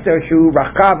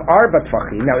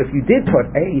you did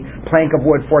put a plank of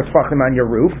wood 4 tefachim on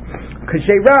your roof,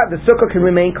 the sukkah can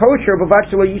remain kosher, but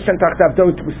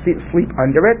don't sleep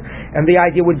under it. And the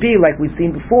idea would be, like we've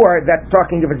seen before, that's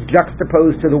talking if it's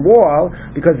juxtaposed to the wall,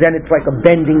 because then it's like a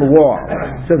bending wall.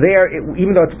 So there,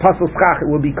 even though it's pasul schach,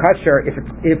 it will be kosher if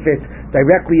it's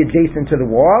directly adjacent to the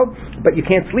wall, but you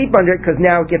can't sleep under it because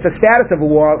now it gets a status of a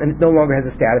wall and it no longer has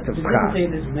a status of schach. It doesn't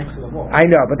say this is next to the wall. I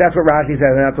know, but that's what Rashi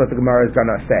says, and that's what the Gemara is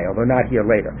going to say, although not here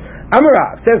later.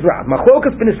 Amarav, says Rav,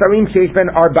 Machlokas b'nesarim sheish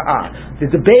ben arba'ah. The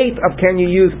debate of can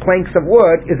you use planks of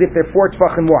wood is if they're 4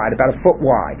 tefachim wide, about a foot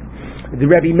wide. The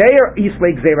Rebbe Meir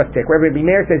Islay Gzera stick, where Rebbe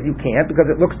Meir says you can't because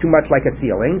it looks too much like a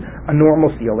ceiling, a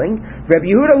normal ceiling. Rebbe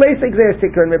Yehuda Leisay Gzera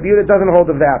sticker, and Rebbe Yehuda doesn't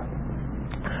hold of that.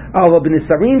 But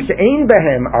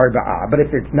if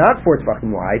it's not 4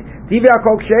 tefachim wide,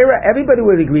 everybody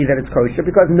would agree that it's kosher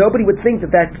because nobody would think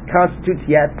that constitutes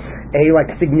yet a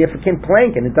significant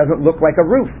plank and it doesn't look like a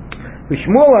roof.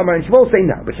 Shmuel Amar, and Shmuel say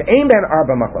no. But she'ain ben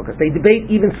arba machlokas. They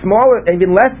debate even smaller,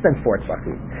 even less than 4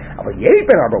 tefachim. But yesh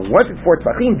ben arba, once it's 4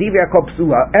 tefachim, divrei Yaakov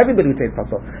psula, everybody would say it's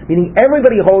pasul. Meaning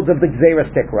everybody holds of the gzeira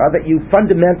stikra, that you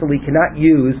fundamentally cannot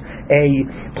use a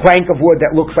plank of wood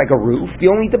that looks like a roof. The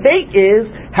only debate is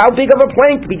how big of a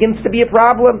plank begins to be a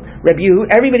problem. Rabbi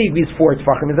Yehuda, everybody agrees 4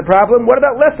 tefachim is a problem. What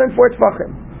about less than 4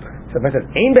 tefachim? So if I says,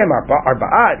 ein ben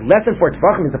arba'at, less than 4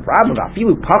 tefachim is a problem.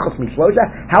 Afilu pachos mishlosha,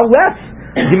 how less?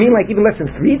 You mean like even less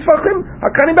than 3 tefachim?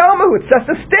 Hakani ba'almu, it's just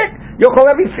a stick. You'll call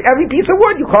every piece of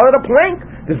wood, you call it a plank.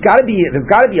 There's got to be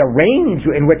a range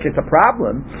in which it's a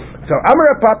problem. So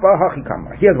Amar Papa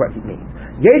Hachikama. Here's what he means.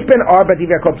 Yesh ben arba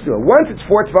divrei Yaakov psula. Once it's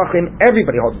 4 tefachim,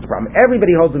 everybody holds it's a problem.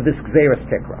 Everybody holds of this gzeira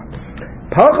stikra.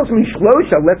 Pachos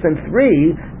mishlosha, less than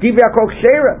 3, divrei Yaakov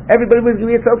sheira. Everybody would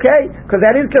agree it's okay, because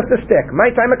that is just a stick.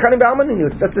 My time Hakani ba'almu,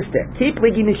 it's just a stick. Keep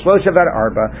ligi mishlosha var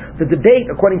arba. The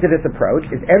debate, according to this approach,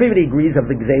 is everybody agrees of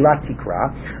the gzeira tikra.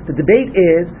 The debate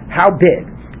is how big.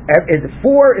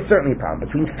 4 is certainly a problem.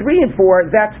 Between 3 and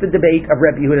 4, that's the debate of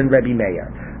Rebbe Yehuda and Rebbe Meir.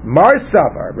 Mar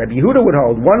Savar, Rebbe Yehuda would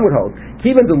hold, one would hold,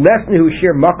 even the less nehu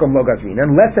shir makom lo gazrin,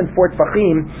 and less than 4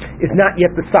 tefachim is not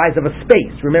yet the size of a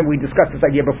space. Remember, we discussed this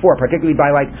idea before, particularly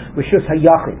by like rishus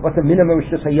hayachid. What's the minimum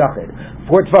rishus hayachid?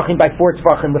 4 tefachim by 4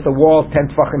 tefachim with the walls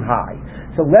 10 tefachim high.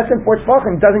 So less than 4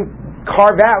 tefachim doesn't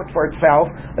carve out for itself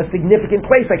a significant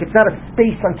place. Like it's not a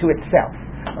space unto itself.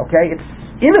 Okay, it's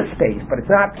in a space, but it's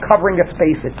not covering a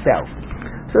space itself.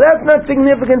 So that's not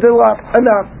significant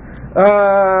enough.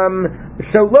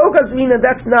 So lo gazrina,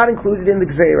 that's not included in the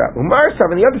gzeira. Umar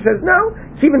Sav, and the other says no.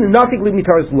 It's even nothing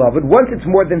limitar is loved. Once it's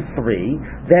more than 3,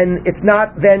 then it's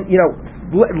not. Then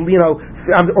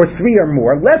or 3 or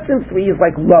more. Less than 3 is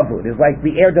like lovud. Is like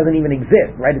the air doesn't even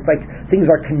exist, right? It's like things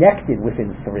are connected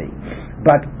within 3.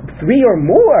 But 3 or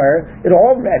more, it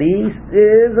already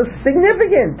is a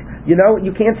significant. You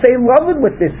can't say lovud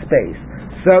with this space.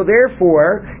 So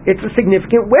therefore, it's a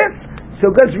significant width. So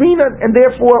gazrina, and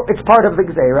therefore it's part of the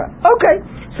gzeira. Okay.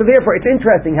 So therefore, it's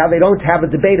interesting how they don't have a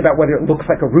debate about whether it looks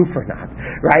like a roof or not,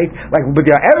 right? Like, but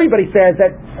everybody says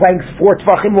that planks 4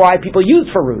 tefachim wide people use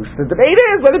for roofs. The debate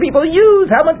is whether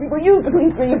how much people use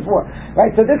between 3 and 4,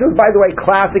 right? So this is, by the way,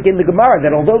 classic in the Gemara,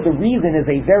 that although the reason is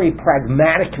a very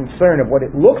pragmatic concern of what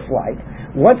it looks like,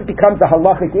 once it becomes a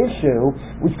halachic issue,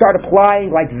 we start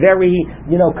applying like very,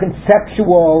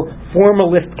 conceptual,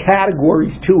 formalist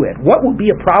categories to it. What would be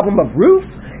a problem of roof?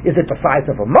 Is it the size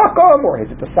of a makom, or is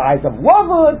it the size of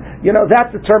lavud? That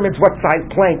determines what size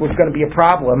plank was going to be a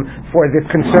problem for this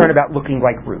concern about looking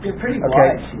like roof. You're pretty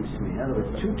wide, seems to me. In other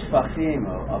words, 2 tefachim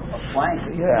of plank.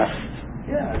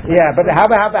 Yeah, but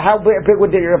how big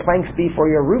would your planks be for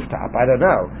your rooftop? I don't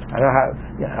know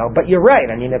how, but you're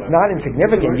right. I mean, it's not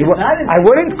insignificant. I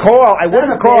wouldn't call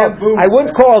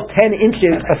 10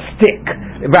 inches a stick.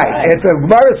 Right. It's a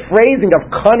Gemara's phrasing of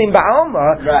kanim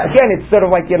ba'alma. Right. Again, it's sort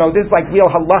of like, this is like real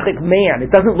halachic man.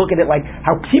 It doesn't look at it like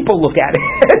how people look at it.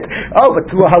 But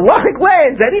to a halachic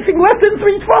lens, anything less than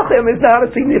 3 tefachim is not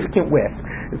a significant width.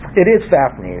 It is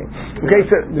fascinating. Okay,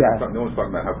 so no one's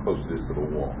talking about how close it is to the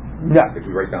wall. No. It could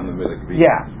be right down the middle.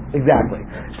 Yeah, exactly.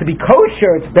 To be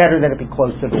kosher, it's better that it be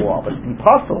close to the wall, but to be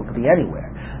puzzle, it could be anywhere.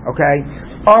 Okay?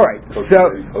 All right. Close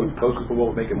to the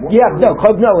wall would make it more. Yeah, no,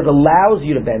 it allows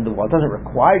you to bend the wall. It doesn't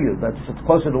require you, but it's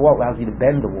closer to the wall, it allows you to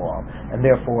bend the wall. And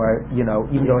therefore,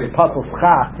 even though it's puzzle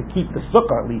schach, to keep the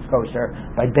sukkah at least kosher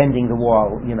by bending the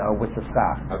wall, with the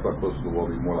schach. I thought close to the wall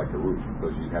would be more like the roof,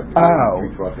 because you have the 3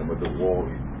 tefachim with the wall.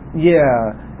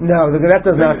 Yeah, no, that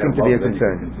does not seem to be a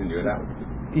concern. Continue it out.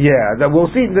 Yeah,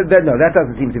 we'll see. No, that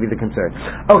doesn't seem to be the concern.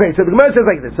 Okay, so the Gemara says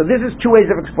like this. So this is 2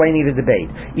 ways of explaining the debate.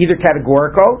 Either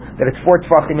categorical, that it's 4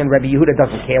 tefachim and Rebbe Yehuda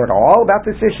doesn't care at all about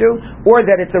this issue, or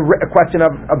that it's a question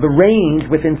of the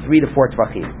range within 3 to 4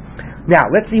 tefachim. Now,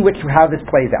 let's see how this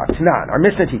plays out. Tanan, our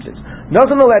Mishnah teaches, if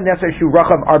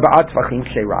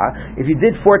you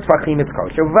did 4 tefachim, it's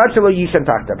kosher,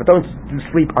 but don't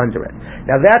sleep under it.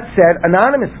 Now that said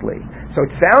anonymously, so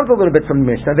it sounds a little bit from the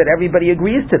Mishnah that everybody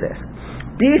agrees to this.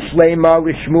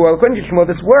 According to Shmuel,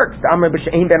 this works. They're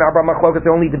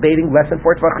only debating less than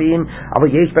 4 tefachim.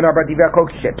 But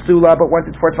once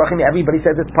it's 4 tefachim, everybody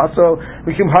says it's pasul.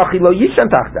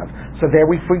 So there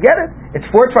we forget it. It's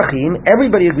 4 tefachim.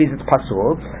 Everybody agrees it's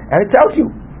pasul, and it tells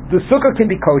you the sukkah can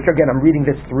be kosher. Again, I'm reading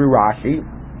this through Rashi.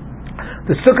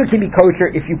 The sukkah can be kosher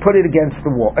if you put it against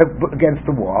the wall,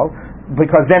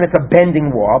 because then it's a bending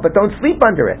wall. But don't sleep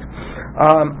under it.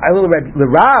 According to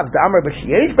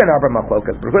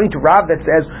Rav, that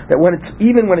says that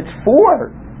even when it's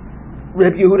 4,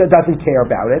 Reb Yehuda doesn't care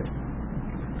about it.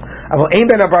 And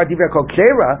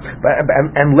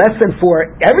less than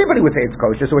 4, everybody would say it's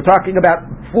kosher. So we're talking about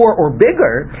 4 or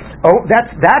bigger. Oh,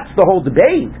 that's the whole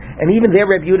debate. And even there,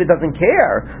 Rebbe Yehuda doesn't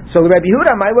care. So Rebbe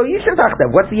Yehuda,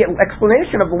 what's the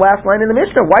explanation of the last line in the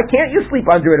Mishnah? Why can't you sleep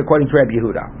under it according to Rebbe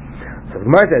Yehuda? So the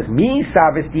Gemara says, "Mi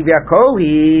savis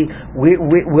diviakoli."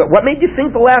 What made you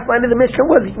think the last line of the Mishnah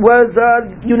was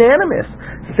unanimous?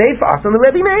 Seifas on the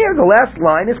Rebbe Meir. The last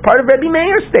line is part of Rebbe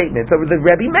Meir's statement. So the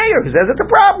Rebbe Meir, who says it's a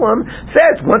problem,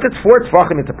 says once it's 4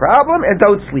 tefachim, it's a problem, and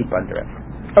don't sleep under it.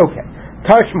 Okay,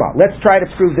 Tashma. Let's try to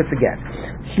prove this again.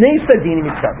 Shnei sadinim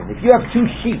mitzavim. If you have 2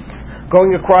 sheets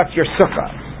going across your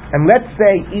sukkah, and let's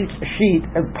say each sheet,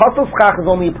 and pasal schach is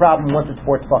only a problem once it's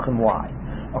 4 tefachim wide.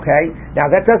 Okay?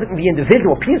 Now that doesn't mean the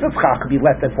individual piece of schach could be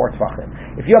less than 4 tefachim.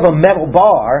 If you have a metal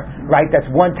bar, right, that's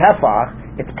 1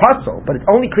 tefach, it's puzzle, but it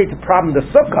only creates a problem in the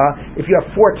sukkah if you have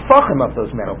 4 tefachim of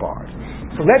those metal bars.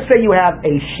 So let's say you have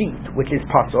a sheet, which is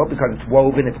puzzle, because it's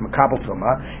woven, it's makabel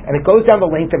tumah, and it goes down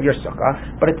the length of your sukkah,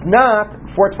 but it's not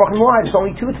 4 tefachim wide, it's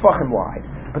only 2 tefachim wide.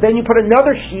 But then you put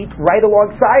another sheet right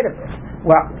alongside of it.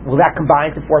 Well, will that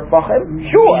combine to 4 tefachim?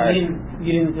 Sure.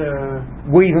 You didn't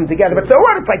weave them together, but so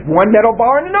what? It's like one metal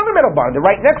bar and another metal bar. They're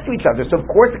right next to each other. So of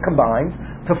course it combines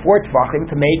to 4 tefachim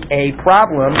to make a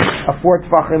problem of 4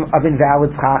 tefachim of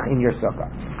invalid schach in your sukkah.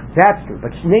 That's true.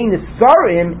 But shnei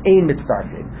nisarim ein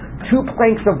mitzarfin. 2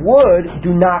 planks of wood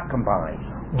do not combine.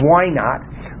 Why not?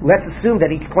 Let's assume that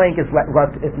each plank is,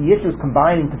 if the issue is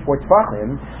combining to 4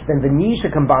 tefachim, then the nisha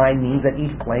combine means that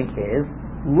each plank is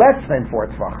less than 4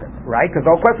 tefachim, right? Because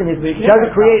the whole question is, does it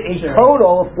create a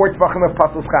total of 4 tefachim of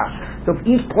pasal schach? So if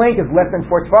each plank is less than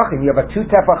 4 tefachim, you have a 2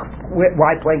 tefach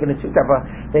wide plank and a 2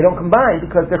 tefach, they don't combine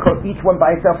because each one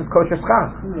by itself is kosher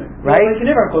schach, right? Well, you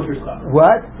can never have kosher schach.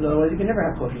 What? Otherwise, you can never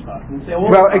have kosher schach.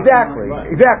 Well, exactly.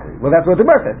 Well, that's what the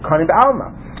Gemara says. Kanim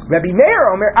ba'alma. Rabbi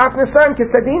Meir Omer Afnasan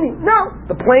Kisadini. No,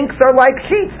 the planks are like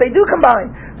sheets; they do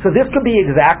combine. So this could be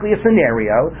exactly a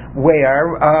scenario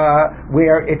where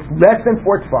it's less than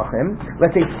 4 tefachim,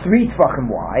 let's say 3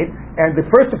 tefachim wide, and the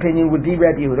first opinion would be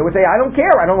Rebbe Yehuda would say, I don't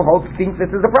care, I don't think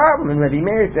this is a problem. And Rebbe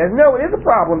Meir says, no, it is a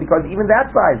problem because even that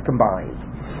size combines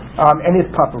and is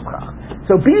pasal schach.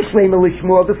 So Bishleim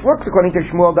Shmuel, this works according to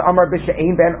Shmuel, the Amar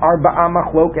B'She'ein Ben Arba'a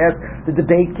Machlokes, the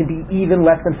debate can be even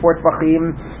less than 4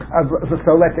 tefachim,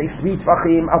 so let's say 3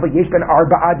 tefachim, Ava Yesh Ben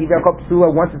Arba'a Divrei Psula,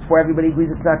 once it's 4, everybody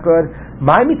agrees it's not good.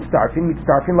 My mitzarfin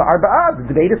la'arba'a, the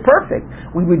debate is perfect.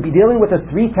 We would be dealing with a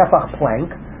 3 tefach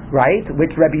plank, right,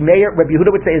 which Rabbi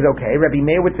Yehuda would say is okay, Rabbi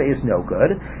Meir would say is no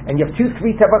good, and you have 2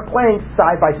 3 tefach planks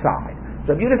side by side.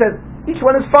 So Rabbi Yehuda says, each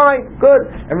one is fine, good.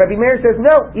 And Rabbi Meir says,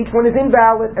 no, each one is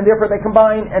invalid, and therefore they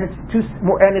combine, and it's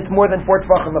more than 4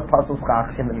 tefachim of pasal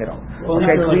schach in the middle. Well,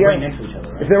 okay, they're clear? right next to each other,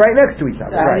 right? If they're right next to each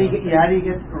other, How right. do you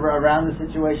get around the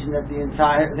situation that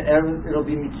it'll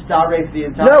be mitzaref the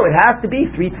entire? No, it has to be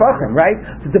 3 tefachim, right?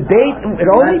 The debate, it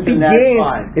only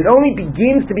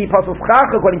begins to be pasal schach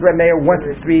according to Rabbi Meir once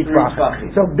it's 3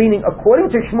 tefachim. So, meaning,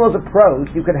 according to Shmuel's approach,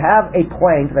 you could have a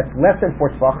plank that's less than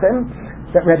 4 tefachim,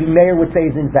 that Rabbi Meir would say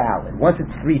is invalid once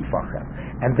it's 3 tefachim,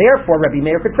 and therefore Rabbi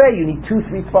Meir could say you need 2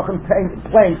 3 tefachim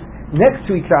planks next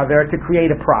to each other to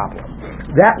create a problem.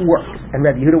 That works, and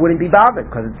Rabbi Yehuda wouldn't be bothered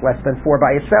because it's less than 4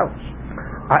 by itself.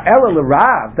 But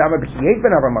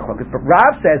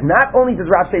Rav says not only does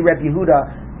Rav say Rabbi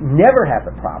Yehuda never has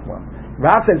a problem,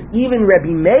 Rav says even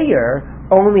Rabbi Meir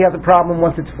only has a problem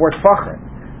once it's 4 tefachim.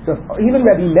 So if even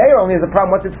Rabbi Meir only has a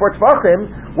problem once it's 4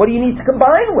 tefachim, what do you need to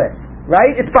combine with?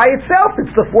 Right? It's by itself. It's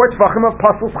the 4 tefachim of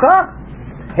pasal schach.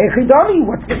 Hey chidami,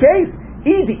 what's the case?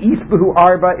 If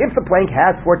the plank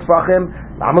has 4 tefachim,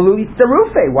 why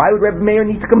would Rebbe Meir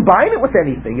need to combine it with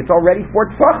anything? It's already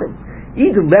 4 tefachim.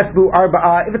 If it's less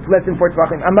than 4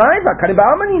 tefachim,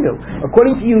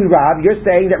 according to you, Rav, you're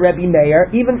saying that Rebbe Meir,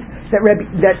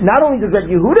 that not only does Rebbe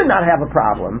Yehuda not have a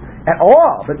problem at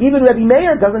all, but even Rebbe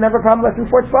Meir doesn't have a problem less than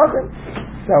 4 tefachim.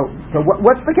 So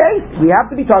what's the case? We have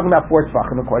to be talking about 4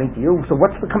 tefachim according to you. So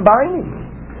what's the combining?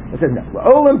 It says no.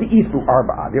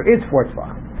 There is 4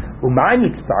 tefachim. Umay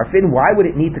mitzarfin. Why would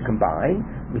it need to combine?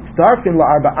 Mitzarfin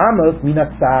la'arba amos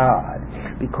minatzad.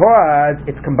 Because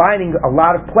it's combining a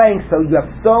lot of planks. So you have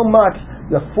so much.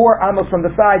 You have 4 amos from the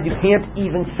side. You can't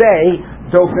even say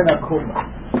dofen akuma.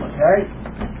 Okay,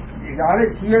 you got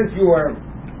it. Here's your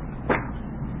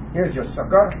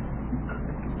sukkah.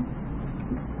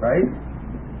 Right.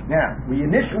 Now, we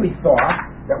initially thought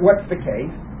that what's the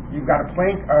case? You've got a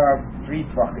plank of 3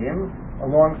 tefachim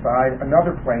alongside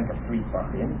another plank of 3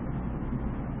 tefachim,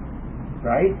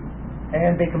 right?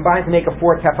 And they combine to make a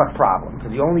 4 tefach problem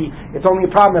because it's only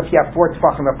a problem if you have 4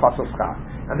 tefachim of pasal schach,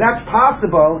 and that's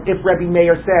possible if Rebbe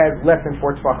Meir says less than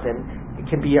 4 tefachim it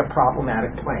can be a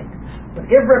problematic plank. But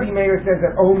if Rabbi Meir says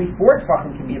that only 4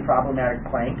 tefachim can be a problematic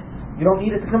plank, you don't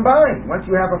need it to combine. Once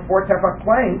you have a 4 tefach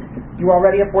plank, you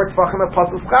already have 4 tefachim of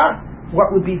pasul schach.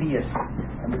 What would be the issue?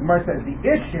 And the Gemara says the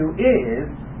issue is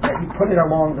that you put it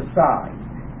along the side.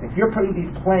 If you're putting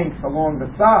these planks along the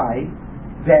side,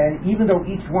 then even though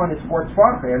each one is 4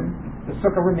 tefachim, the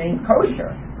sukkah remains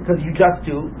kosher because you just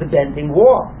do the bending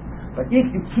wall. But if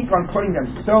you keep on putting them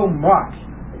so much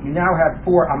that you now have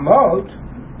 4 amot,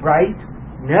 right?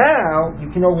 Now you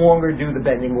can no longer do the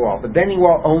bending wall. The bending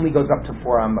wall only goes up to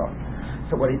 4 amot.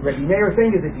 So what Rabbi Meir is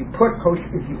saying is if you put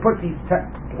these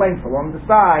planks along the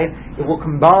side, it will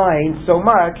combine so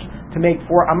much to make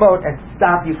 4 amot and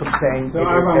stop you from saying. So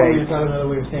Arba'ah is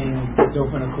another way of saying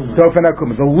dofen akuma. Dofen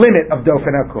akuma, the limit of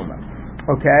dofen akuma.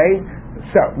 Okay.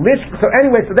 So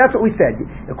anyway, so that's what we said.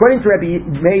 According to Rav,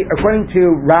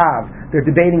 they're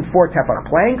debating 4 tefach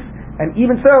planks, and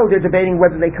even so, they're debating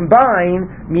whether they combine,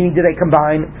 meaning do they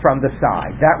combine from the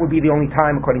side. That would be the only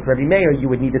time, according to Rabbi Meir, you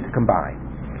would need it to combine.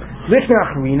 Lishna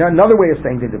Acharina, another way of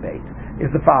saying the debate, is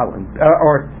the following,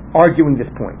 or arguing this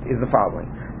point, is the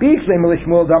following. According to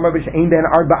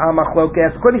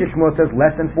Shmuel, it says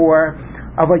less than 4.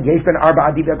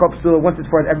 Once it's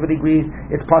 4, everybody agrees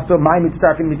it's possible.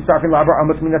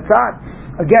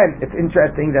 Again, it's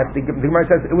interesting that the Gemara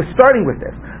says it was starting with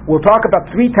this. We'll talk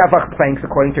about 3 tefach planks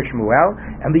according to Shmuel,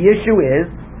 and the issue is,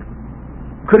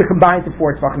 could it combine to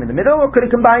 4 tefachim in the middle, or could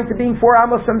it combine to being 4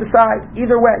 amos from the side?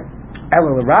 Either way.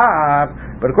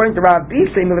 But according to Rav, we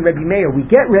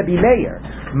get Rabbi Meir.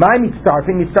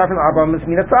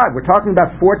 We're talking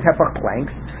about 4 tefach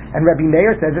planks, and Rabbi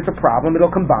Meir says it's a problem. It'll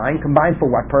combine. Combine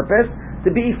for what purpose?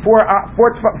 To be 4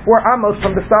 amos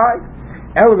from the side.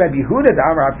 El Rabbi Yehuda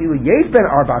Amar Afilu Yesh Ben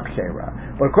Arba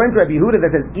Kshera. But according to Rabbi Yehuda,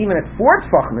 that says even at 4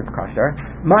 tefachim it's kosher.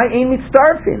 My aim is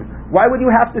starfin. Why would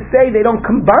you have to say they don't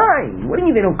combine? What do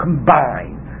you mean they don't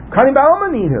combine? Kanim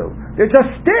ba'almaninu. They're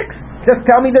just sticks. Just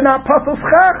tell me they're not pasul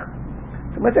schach.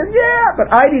 Someone says, yeah, but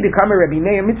I need to come to Rabbi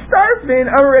Meir mitzdarfin.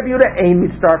 Amar Rabbi Yehuda ain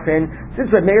mitzdarfin. Since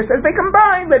Rabbi Meir says they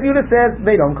combine, Rabbi Yehuda says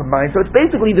they don't combine. So it's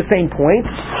basically the same point.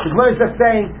 The Gemara is just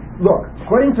saying, look,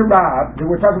 according to Rav,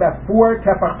 we're talking about 4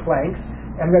 tefach planks,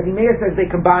 and Rabbi Meir says they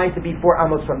combine to be 4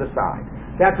 amos from the side.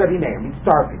 That's Rabbi Meir,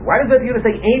 mitzdarfin. Why does Rabbi Yehuda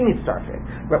say ain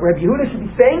mitzdarfin? What Rabbi Yehuda should be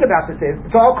saying about this is,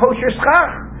 it's all kosher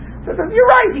schach. So you're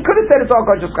right, he could have said it's all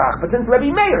kosher schach, but since Rabbi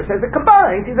Meir says it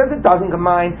combines, he says it doesn't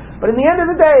combine. But in the end of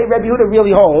the day, Rabbi Yehuda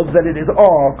really holds that it is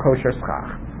all kosher schach.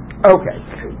 Okay.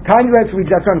 Tanya, let's read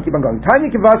that one and keep on going.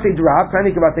 Tanya Kivasei Derav, Tanya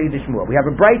Kivasei Dishmuel. We have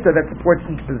a brayta that supports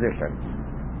each position.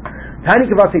 Tanya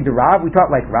Kivasei Derav, we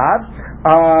taught like Rav.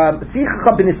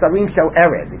 Sichacha b'nisarim shel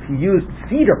ered. If you use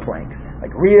cedar planks, like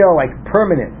real, like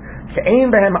permanent, she'ein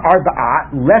behem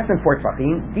arba'ah, less than 4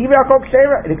 tefachim, divya kol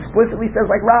kshera, it explicitly says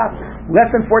like Rav, less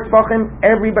than 4 tefachim,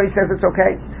 everybody says it's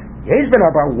okay. Yesh ben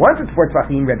arba'ah, once it's 4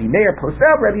 tefachim, Rabbi Meir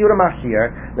posel, Rabbi Yehuda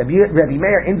machshir, Rabbi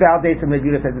Meir invalidates and Rabbi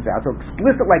Yehuda says it's out. So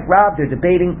explicit like Rav, they're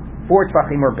debating 4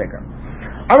 tefachim or bigger.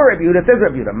 Amar Rabbi Yehuda, says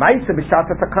Rabbi Yehuda, Ma'isa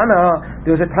b'shata takana,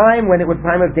 there was a time when it was a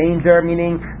time of danger,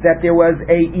 meaning that there was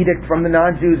a edict from the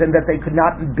non-Jews and that they could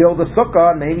not build a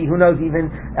sukkah, maybe, who knows,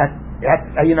 even at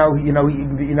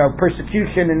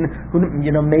persecution, and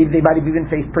maybe they might have even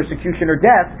faced persecution or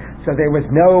death. So they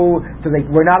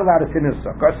were not allowed to sit in a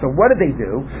sukkah. So what did they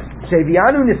do?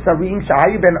 Shevianu nisarim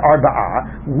shahayu ben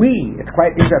arba'ah. We, it's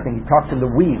quite interesting. He talks in the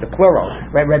we, the plural.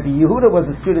 Right? Rabbi Yehuda was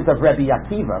a student of Rabbi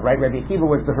Akiva. Right? Rabbi Akiva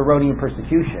was the Herodian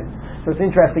persecution. So it's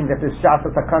interesting that this Shasa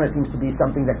Takana seems to be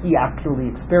something that he actually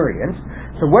experienced.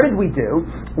 So what did we do?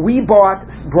 We brought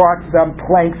some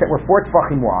planks that were 4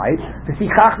 tefachim wide. And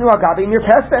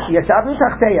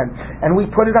we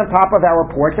put it on top of our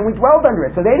porch and we dwelled under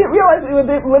it. So they didn't realize we were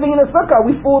living in a sukkah.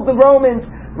 We fooled the Romans.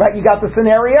 Right, you got the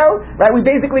scenario? Right, we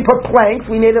basically put planks.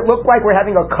 We made it look like we're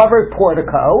having a covered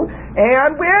portico,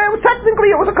 and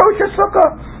technically it was a kosher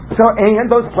sukkah. So,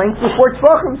 and those planks were 4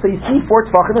 tefachim. So you see,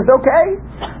 4 tefachim is okay.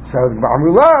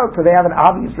 So they have an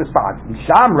obvious response.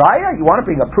 Sham Raya, you want to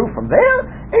bring a proof from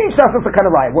there? Kind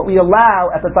of right. What we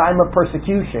allow at the time of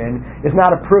persecution is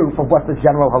not a proof of what the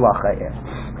general halacha is.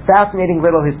 Fascinating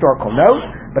little historical note,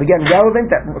 but again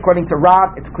relevant that according to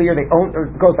Rav, it's clear it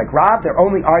goes like Rav, they're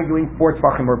only arguing 4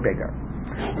 tefachim or bigger.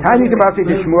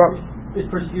 Is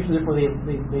persecution therefore they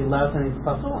allow something to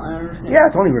puzzle? I understand.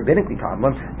 Yeah, it's only rabbinically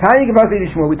problem. Tiny Gavasi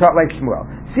to Shmuel, we talk like Shmuel.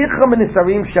 Sicham and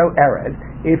Nisarim show ered.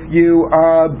 If you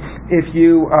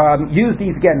use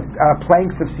these again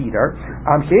planks of cedar,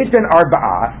 sheish ben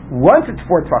arba'ah. Once it's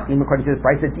 4 tefachim, according to this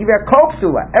price, it's divya kol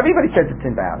psula. Everybody says it's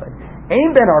invalid.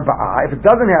 Ein ben arba'ah, if it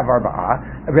doesn't have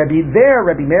arba'ah, Rabbi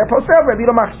Meir posel, Rabbi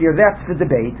Lo machshir. That's the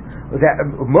debate. That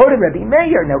Moed Rabbi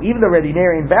Meir. Now, even though Rabbi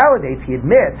Meir invalidates, he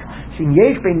admits Shin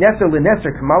yesh bein neser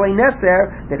leneser k'malei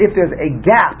neser, that if there's a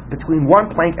gap between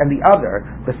one plank and the other,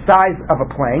 the size of a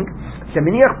plank,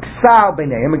 sheminiach psal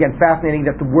b'neim. Again, fascinating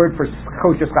that the word for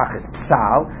kosher schach is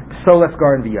psal. Solas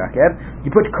gar and v'yakev.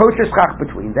 You put kosher schach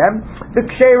between them. The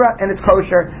kshera and it's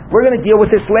kosher. We're going to deal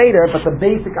with this later, but the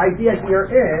basic idea here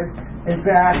is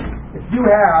that if you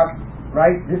have,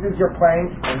 right, this is your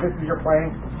plank, and this is your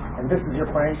plank, and this is your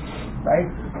plank, right?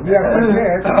 And you have like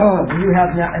this, and you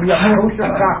have kosher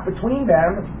schach between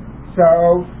them.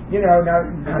 So now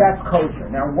that's kosher.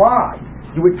 Now why?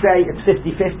 You would say it's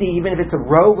 50-50, even if it's a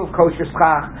row of kosher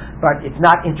schach, but it's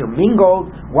not intermingled.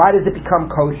 Why does it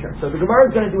become kosher? So the Gemara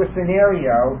is going to do a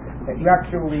scenario that you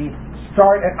actually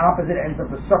start at opposite ends of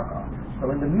the sukkah.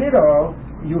 So in the middle,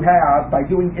 you have, by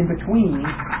doing in between,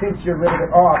 since you're a little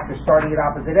bit off, you're starting at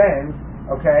opposite ends,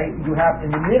 okay? You have,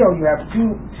 in the middle, you have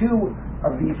two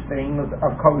of these things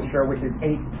of kosher, which is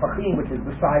 8 tfachim, which is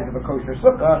the size of a kosher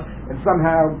sukkah, and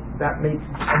somehow that makes,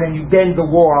 and then you bend the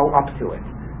wall up to it.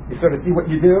 You sort of see what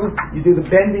you do? You do the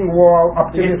bending wall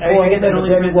up to this point, and the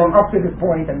bending wall up to this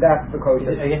point, and that's the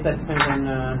kosher. I guess that depends on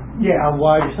how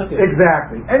wide your sukkah is.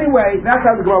 Exactly. Anyway, that's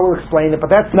how the Gemara will explain it, but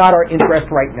that's not our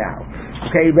interest right now.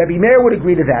 Okay, Rabbi Meir would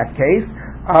agree to that case.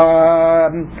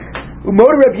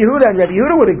 Umoda Rabbi Yehuda, and Rabbi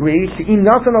Yehuda would agree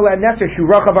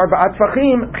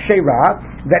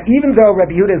that even though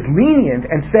Rabbi Yehuda is lenient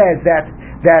and says that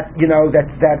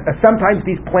sometimes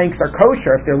these planks are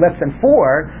kosher if they're less than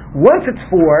 4. Once it's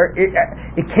 4,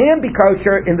 it can be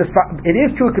kosher. It is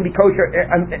true it can be kosher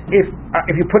if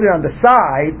you put it on the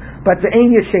side, but the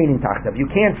ein yeshenin tachtav, you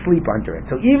can't sleep under it.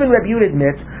 So even Rabbi Yehuda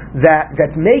admits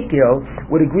that Mekil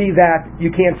would agree that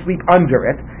you can't sleep under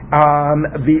it. And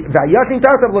if you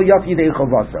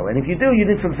do, you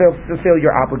didn't fulfill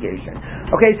your obligation.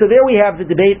 Okay, so there we have the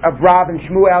debate of Rav and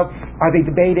Shmuel. Are they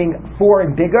debating 4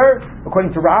 and bigger?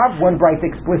 According to Rav, one Braita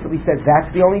explicitly says that's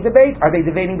the only debate. Are they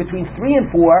debating between 3 and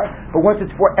 4? But once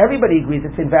it's 4, everybody agrees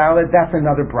it's invalid. That's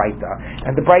another Braita.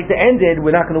 And the Braita ended,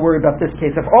 we're not going to worry about this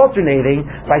case of alternating,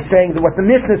 by saying that what the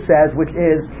Mishnah says, which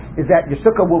is that your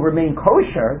sukkah will remain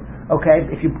kosher. Okay,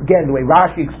 if you, again, the way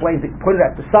Rashi explains it, put it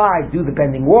at the side, do the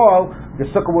bending wall, the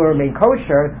sukkah will remain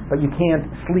kosher, but you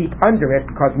can't sleep under it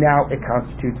because now it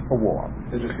constitutes a wall.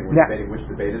 Interesting. We're debating which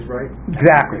debate is right.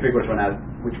 Exactly. We figure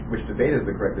which debate is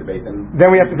the correct debate,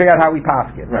 then we have to figure out how we pass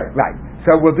it. Right.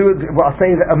 So I'll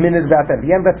say a minute about that at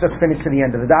the end. Let's just finish to the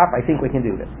end of the daf. I think we can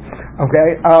do this.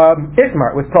 Okay.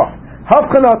 Itmar was taught.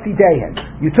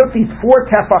 You took these 4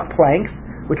 tefach planks,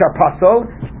 which are pasul,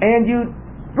 and you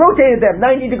rotated them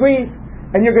 90 degrees,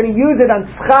 and you're going to use it on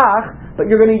schach, but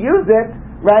you're going to use it,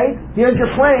 right? Here's your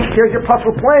plank, here's your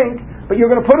pasul plank, but you're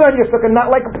going to put it on your sukkah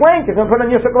not like a plank, you're going to put it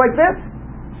on your sukkah like this.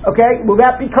 Okay? Will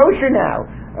that be kosher now?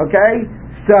 Okay?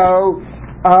 So,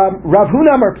 Rav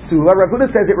Huna Amar Psula, Rav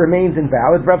Huna says it remains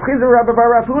invalid. Rav Chizan Rabbi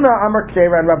Bar Rav Huna Amar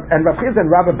Ksheira, and Rav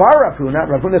Chizan Rabbi Bar Rav Huna,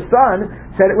 Rav Huna's son,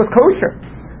 said it was kosher.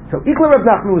 So, Ikla Rav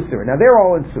Nachman was Surah. Now, they're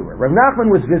all in Surah. Rav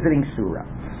Nachman was visiting Surah.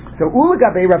 So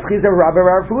Ulagabe Rav Chizan Rabbi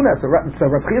Rav Huna. So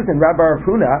Rav Chizan Rabbi Rav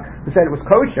Huna, who said it was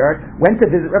kosher, went to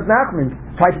visit Rav Nachman,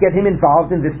 tried to get him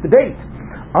involved in this debate.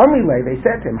 Amrile, they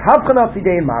said to him,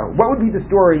 what would be the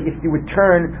story if you would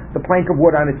turn the plank of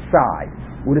wood on its side?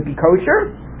 Would it be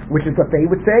kosher? Which is what they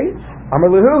would say.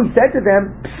 Amalahu, he said to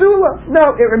them, Psula,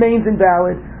 no, it remains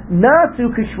invalid.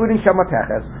 Nasu kishvudin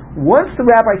shamateches. Once the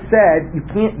rabbi said you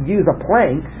can't use a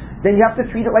plank, then you have to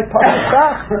treat it like pasul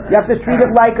schach. You have to treat it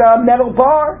like a metal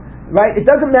bar. Right? It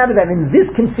doesn't matter that in this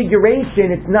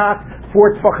configuration it's not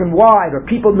 4 tefachim wide, or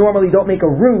people normally don't make a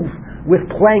roof with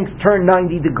planks turned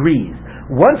 90 degrees.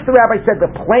 Once the rabbi said the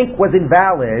plank was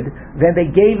invalid, then they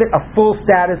gave it a full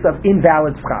status of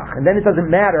invalid schach. And then it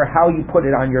doesn't matter how you put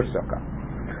it on your sukkah.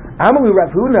 Amalu Rav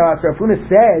Huna, so Rav Huna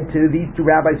said to these 2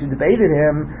 rabbis who debated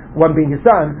him, one being his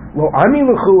son, Lo ami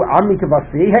luchu ami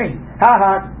tavasi. Hey,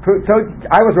 so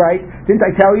I was right. Didn't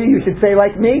I tell you should say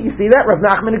like me? You see that? Rav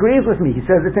Nachman agrees with me. He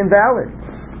says it's invalid.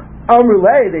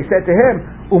 Amrulay, they said to him,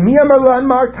 Umi amarlan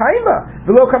mar taima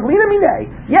v'lo kablina minei.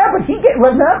 Yeah, but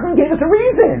Rav Nachman gave us a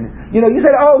reason. You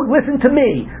said, oh, listen to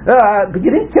me, but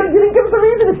you didn't give us a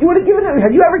reason. If you would have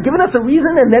have you ever given us a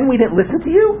reason and then we didn't listen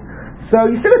to you? So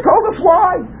you should have told us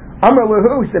why. Amar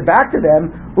Lahu said back to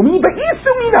them, have you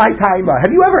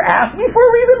ever asked me for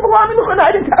a reason?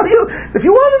 I didn't tell you. If you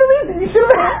wanted a reason, you should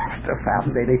have asked. So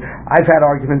fascinating. I've had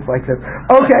arguments like this.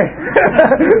 Okay.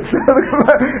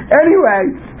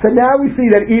 Anyway, so now we see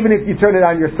that even if you turn it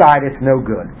on your side, it's no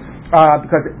good.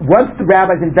 Because once the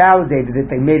rabbis invalidated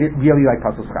it, they made it really like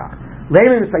pasul schach. Let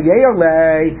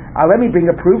me bring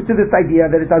a proof to this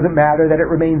idea that it doesn't matter, that it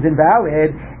remains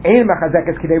invalid. If a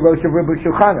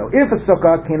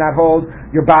sukkah cannot hold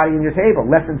your body and your table,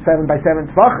 less than 7 by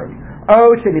 7 tefachim.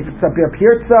 Or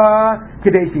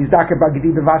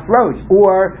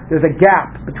there's a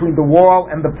gap between the wall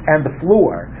and the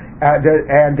floor,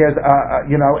 and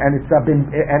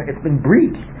it's been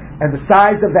breached, and the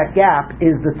size of that gap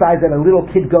is the size that a little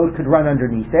kid goat could run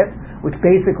underneath it, which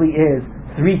basically is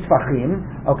 3 tefachim.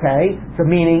 Okay, so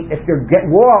meaning if your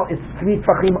wall is 3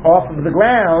 tefachim off of the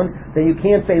ground, then you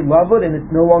can't say lavud, and it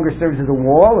no longer serves as a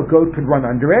wall. A goat could run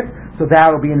under it, so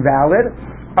that will be invalid.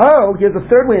 Oh, here's a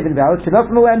third way of invalid. You put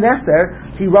a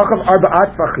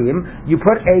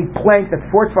plank that's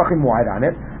 4 tefachim wide on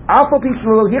it.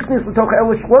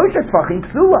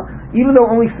 Even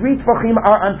though only 3 tefachim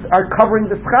are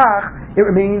covering the schach, it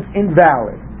remains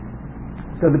invalid.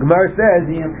 So the Gemara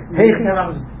says,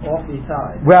 off the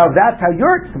side. Well, that's how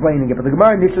you're explaining it, but the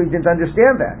Gemara initially didn't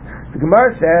understand that. The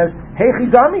Gemara says, Heichi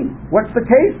Dami, what's the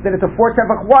case? That it's a 4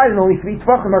 tefach wide and only 3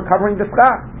 tefachim are covering the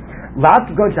schach. Lots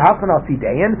of going to Hafan al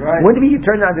Sidayan. Wouldn't it be you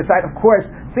turn it on the side? Of course,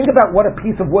 think about what a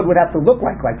piece of wood would have to look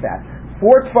like that.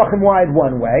 4 tefachim wide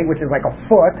one way, which is like a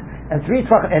foot, and 3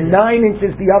 tefachim, and 9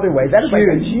 inches the other way. That is like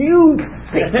a huge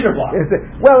cinder block.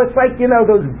 Well, it's like,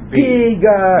 those big,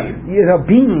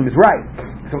 beams, right.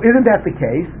 So isn't that the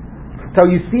case? So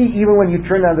you see, even when you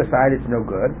turn on the side, it's no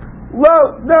good.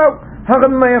 No. What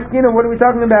are we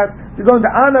talking about? You're going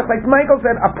to Anach, like Michael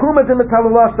said, Apuma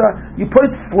Zimatalulasa, you put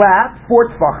it flat,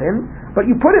 4 tefachim, but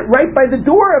you put it right by the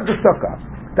door of the sukkah.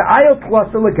 The ayot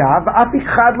plus legav,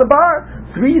 afichad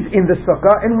lebar, 3's in the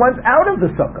sukkah and 1's out of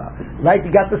the sukkah. Right? You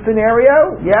got the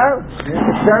scenario? Yeah?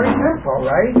 It's very simple,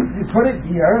 right? You put it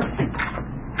here.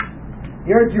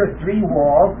 Here's your 3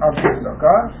 walls of the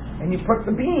sukkah, and you put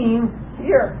the beam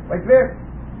here, like this.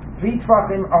 3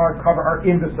 tefachim are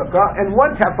in the sukkah, and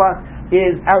 1 tefach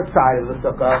is outside of the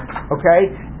sukkah.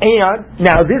 Okay, and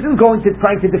now this is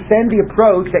trying to defend the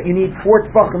approach that you need 4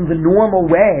 tefachim the normal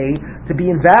way to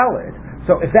be invalid.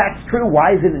 So if that's true,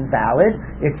 why is it invalid?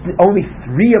 It's only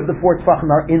 3 of the 4 tefachim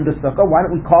are in the sukkah. Why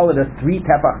don't we call it a 3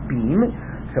 tefach beam?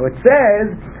 So it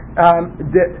says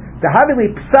the havili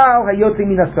psal hayotzi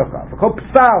min sukkah. For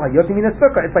psal hayotzi min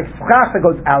sukkah, it's like schach that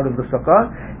goes out of the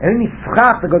sukkah, and any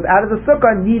schach that goes out of the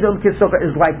sukkah, nidon kisukkah, is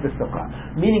like the sukkah.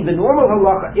 Meaning the normal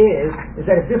halacha is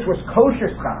that if this was kosher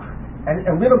schach, and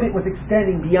a little bit was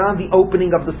extending beyond the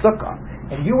opening of the sukkah,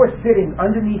 and you were sitting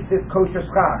underneath this kosher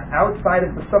schach outside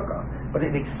of the sukkah, but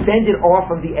it extended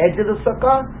off of the edge of the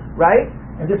sukkah, right?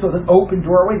 And this was an open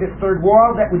doorway, this third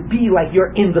wall, that would be like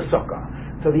you're in the sukkah.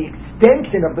 So the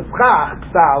extension of the schach,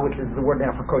 psal, which is the word now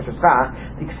for kosher schach,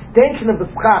 the extension of the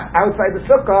schach outside the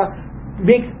sukkah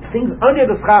makes things under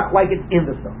the schach like it's in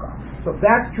the sukkah. So if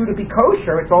that's true to be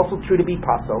kosher, it's also true to be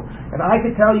pasul. And I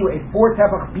could tell you a 4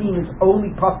 tefach beam is only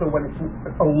pasul when it's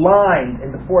aligned in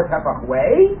the 4 tefach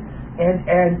way,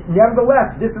 and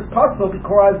nevertheless, this is pasul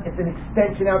because it's an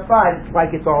extension outside. It's like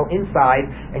it's all inside,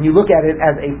 and you look at it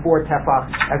as a 4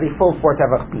 tefach, as a full 4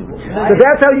 tefach beam. So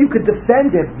that's how you could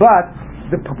defend it, but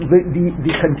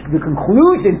the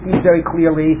conclusion seems very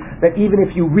clearly that even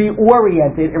if you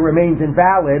reorient it, it remains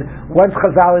invalid. Once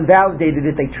Chazal invalidated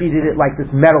it, they treated it like this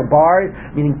metal bar,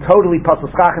 meaning totally pasul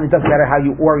schach, and it doesn't matter how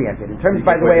you orient it. In terms,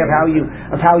 by the way, of how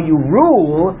you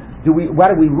rule,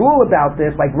 what do we rule about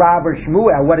this? Like Rav or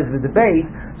Shmuel, what is the debate?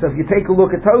 So if you take a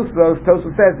look at Tosfos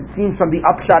says it seems from the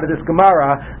upshot of this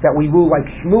Gemara that we rule like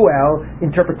Shmuel,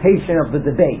 interpretation of the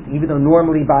debate. Even though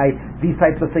normally by these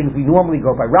types of things we normally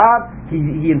go by Rav,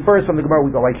 he infers from the Gemara we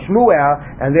go like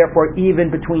Shmuel, and therefore even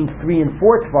between 3 and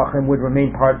 4 tefachim would remain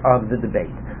part of the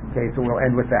debate. Okay, so we'll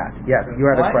end with that. Yes, you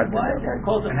had a question. Why is that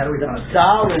called a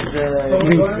psal?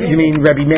 You mean Rebbe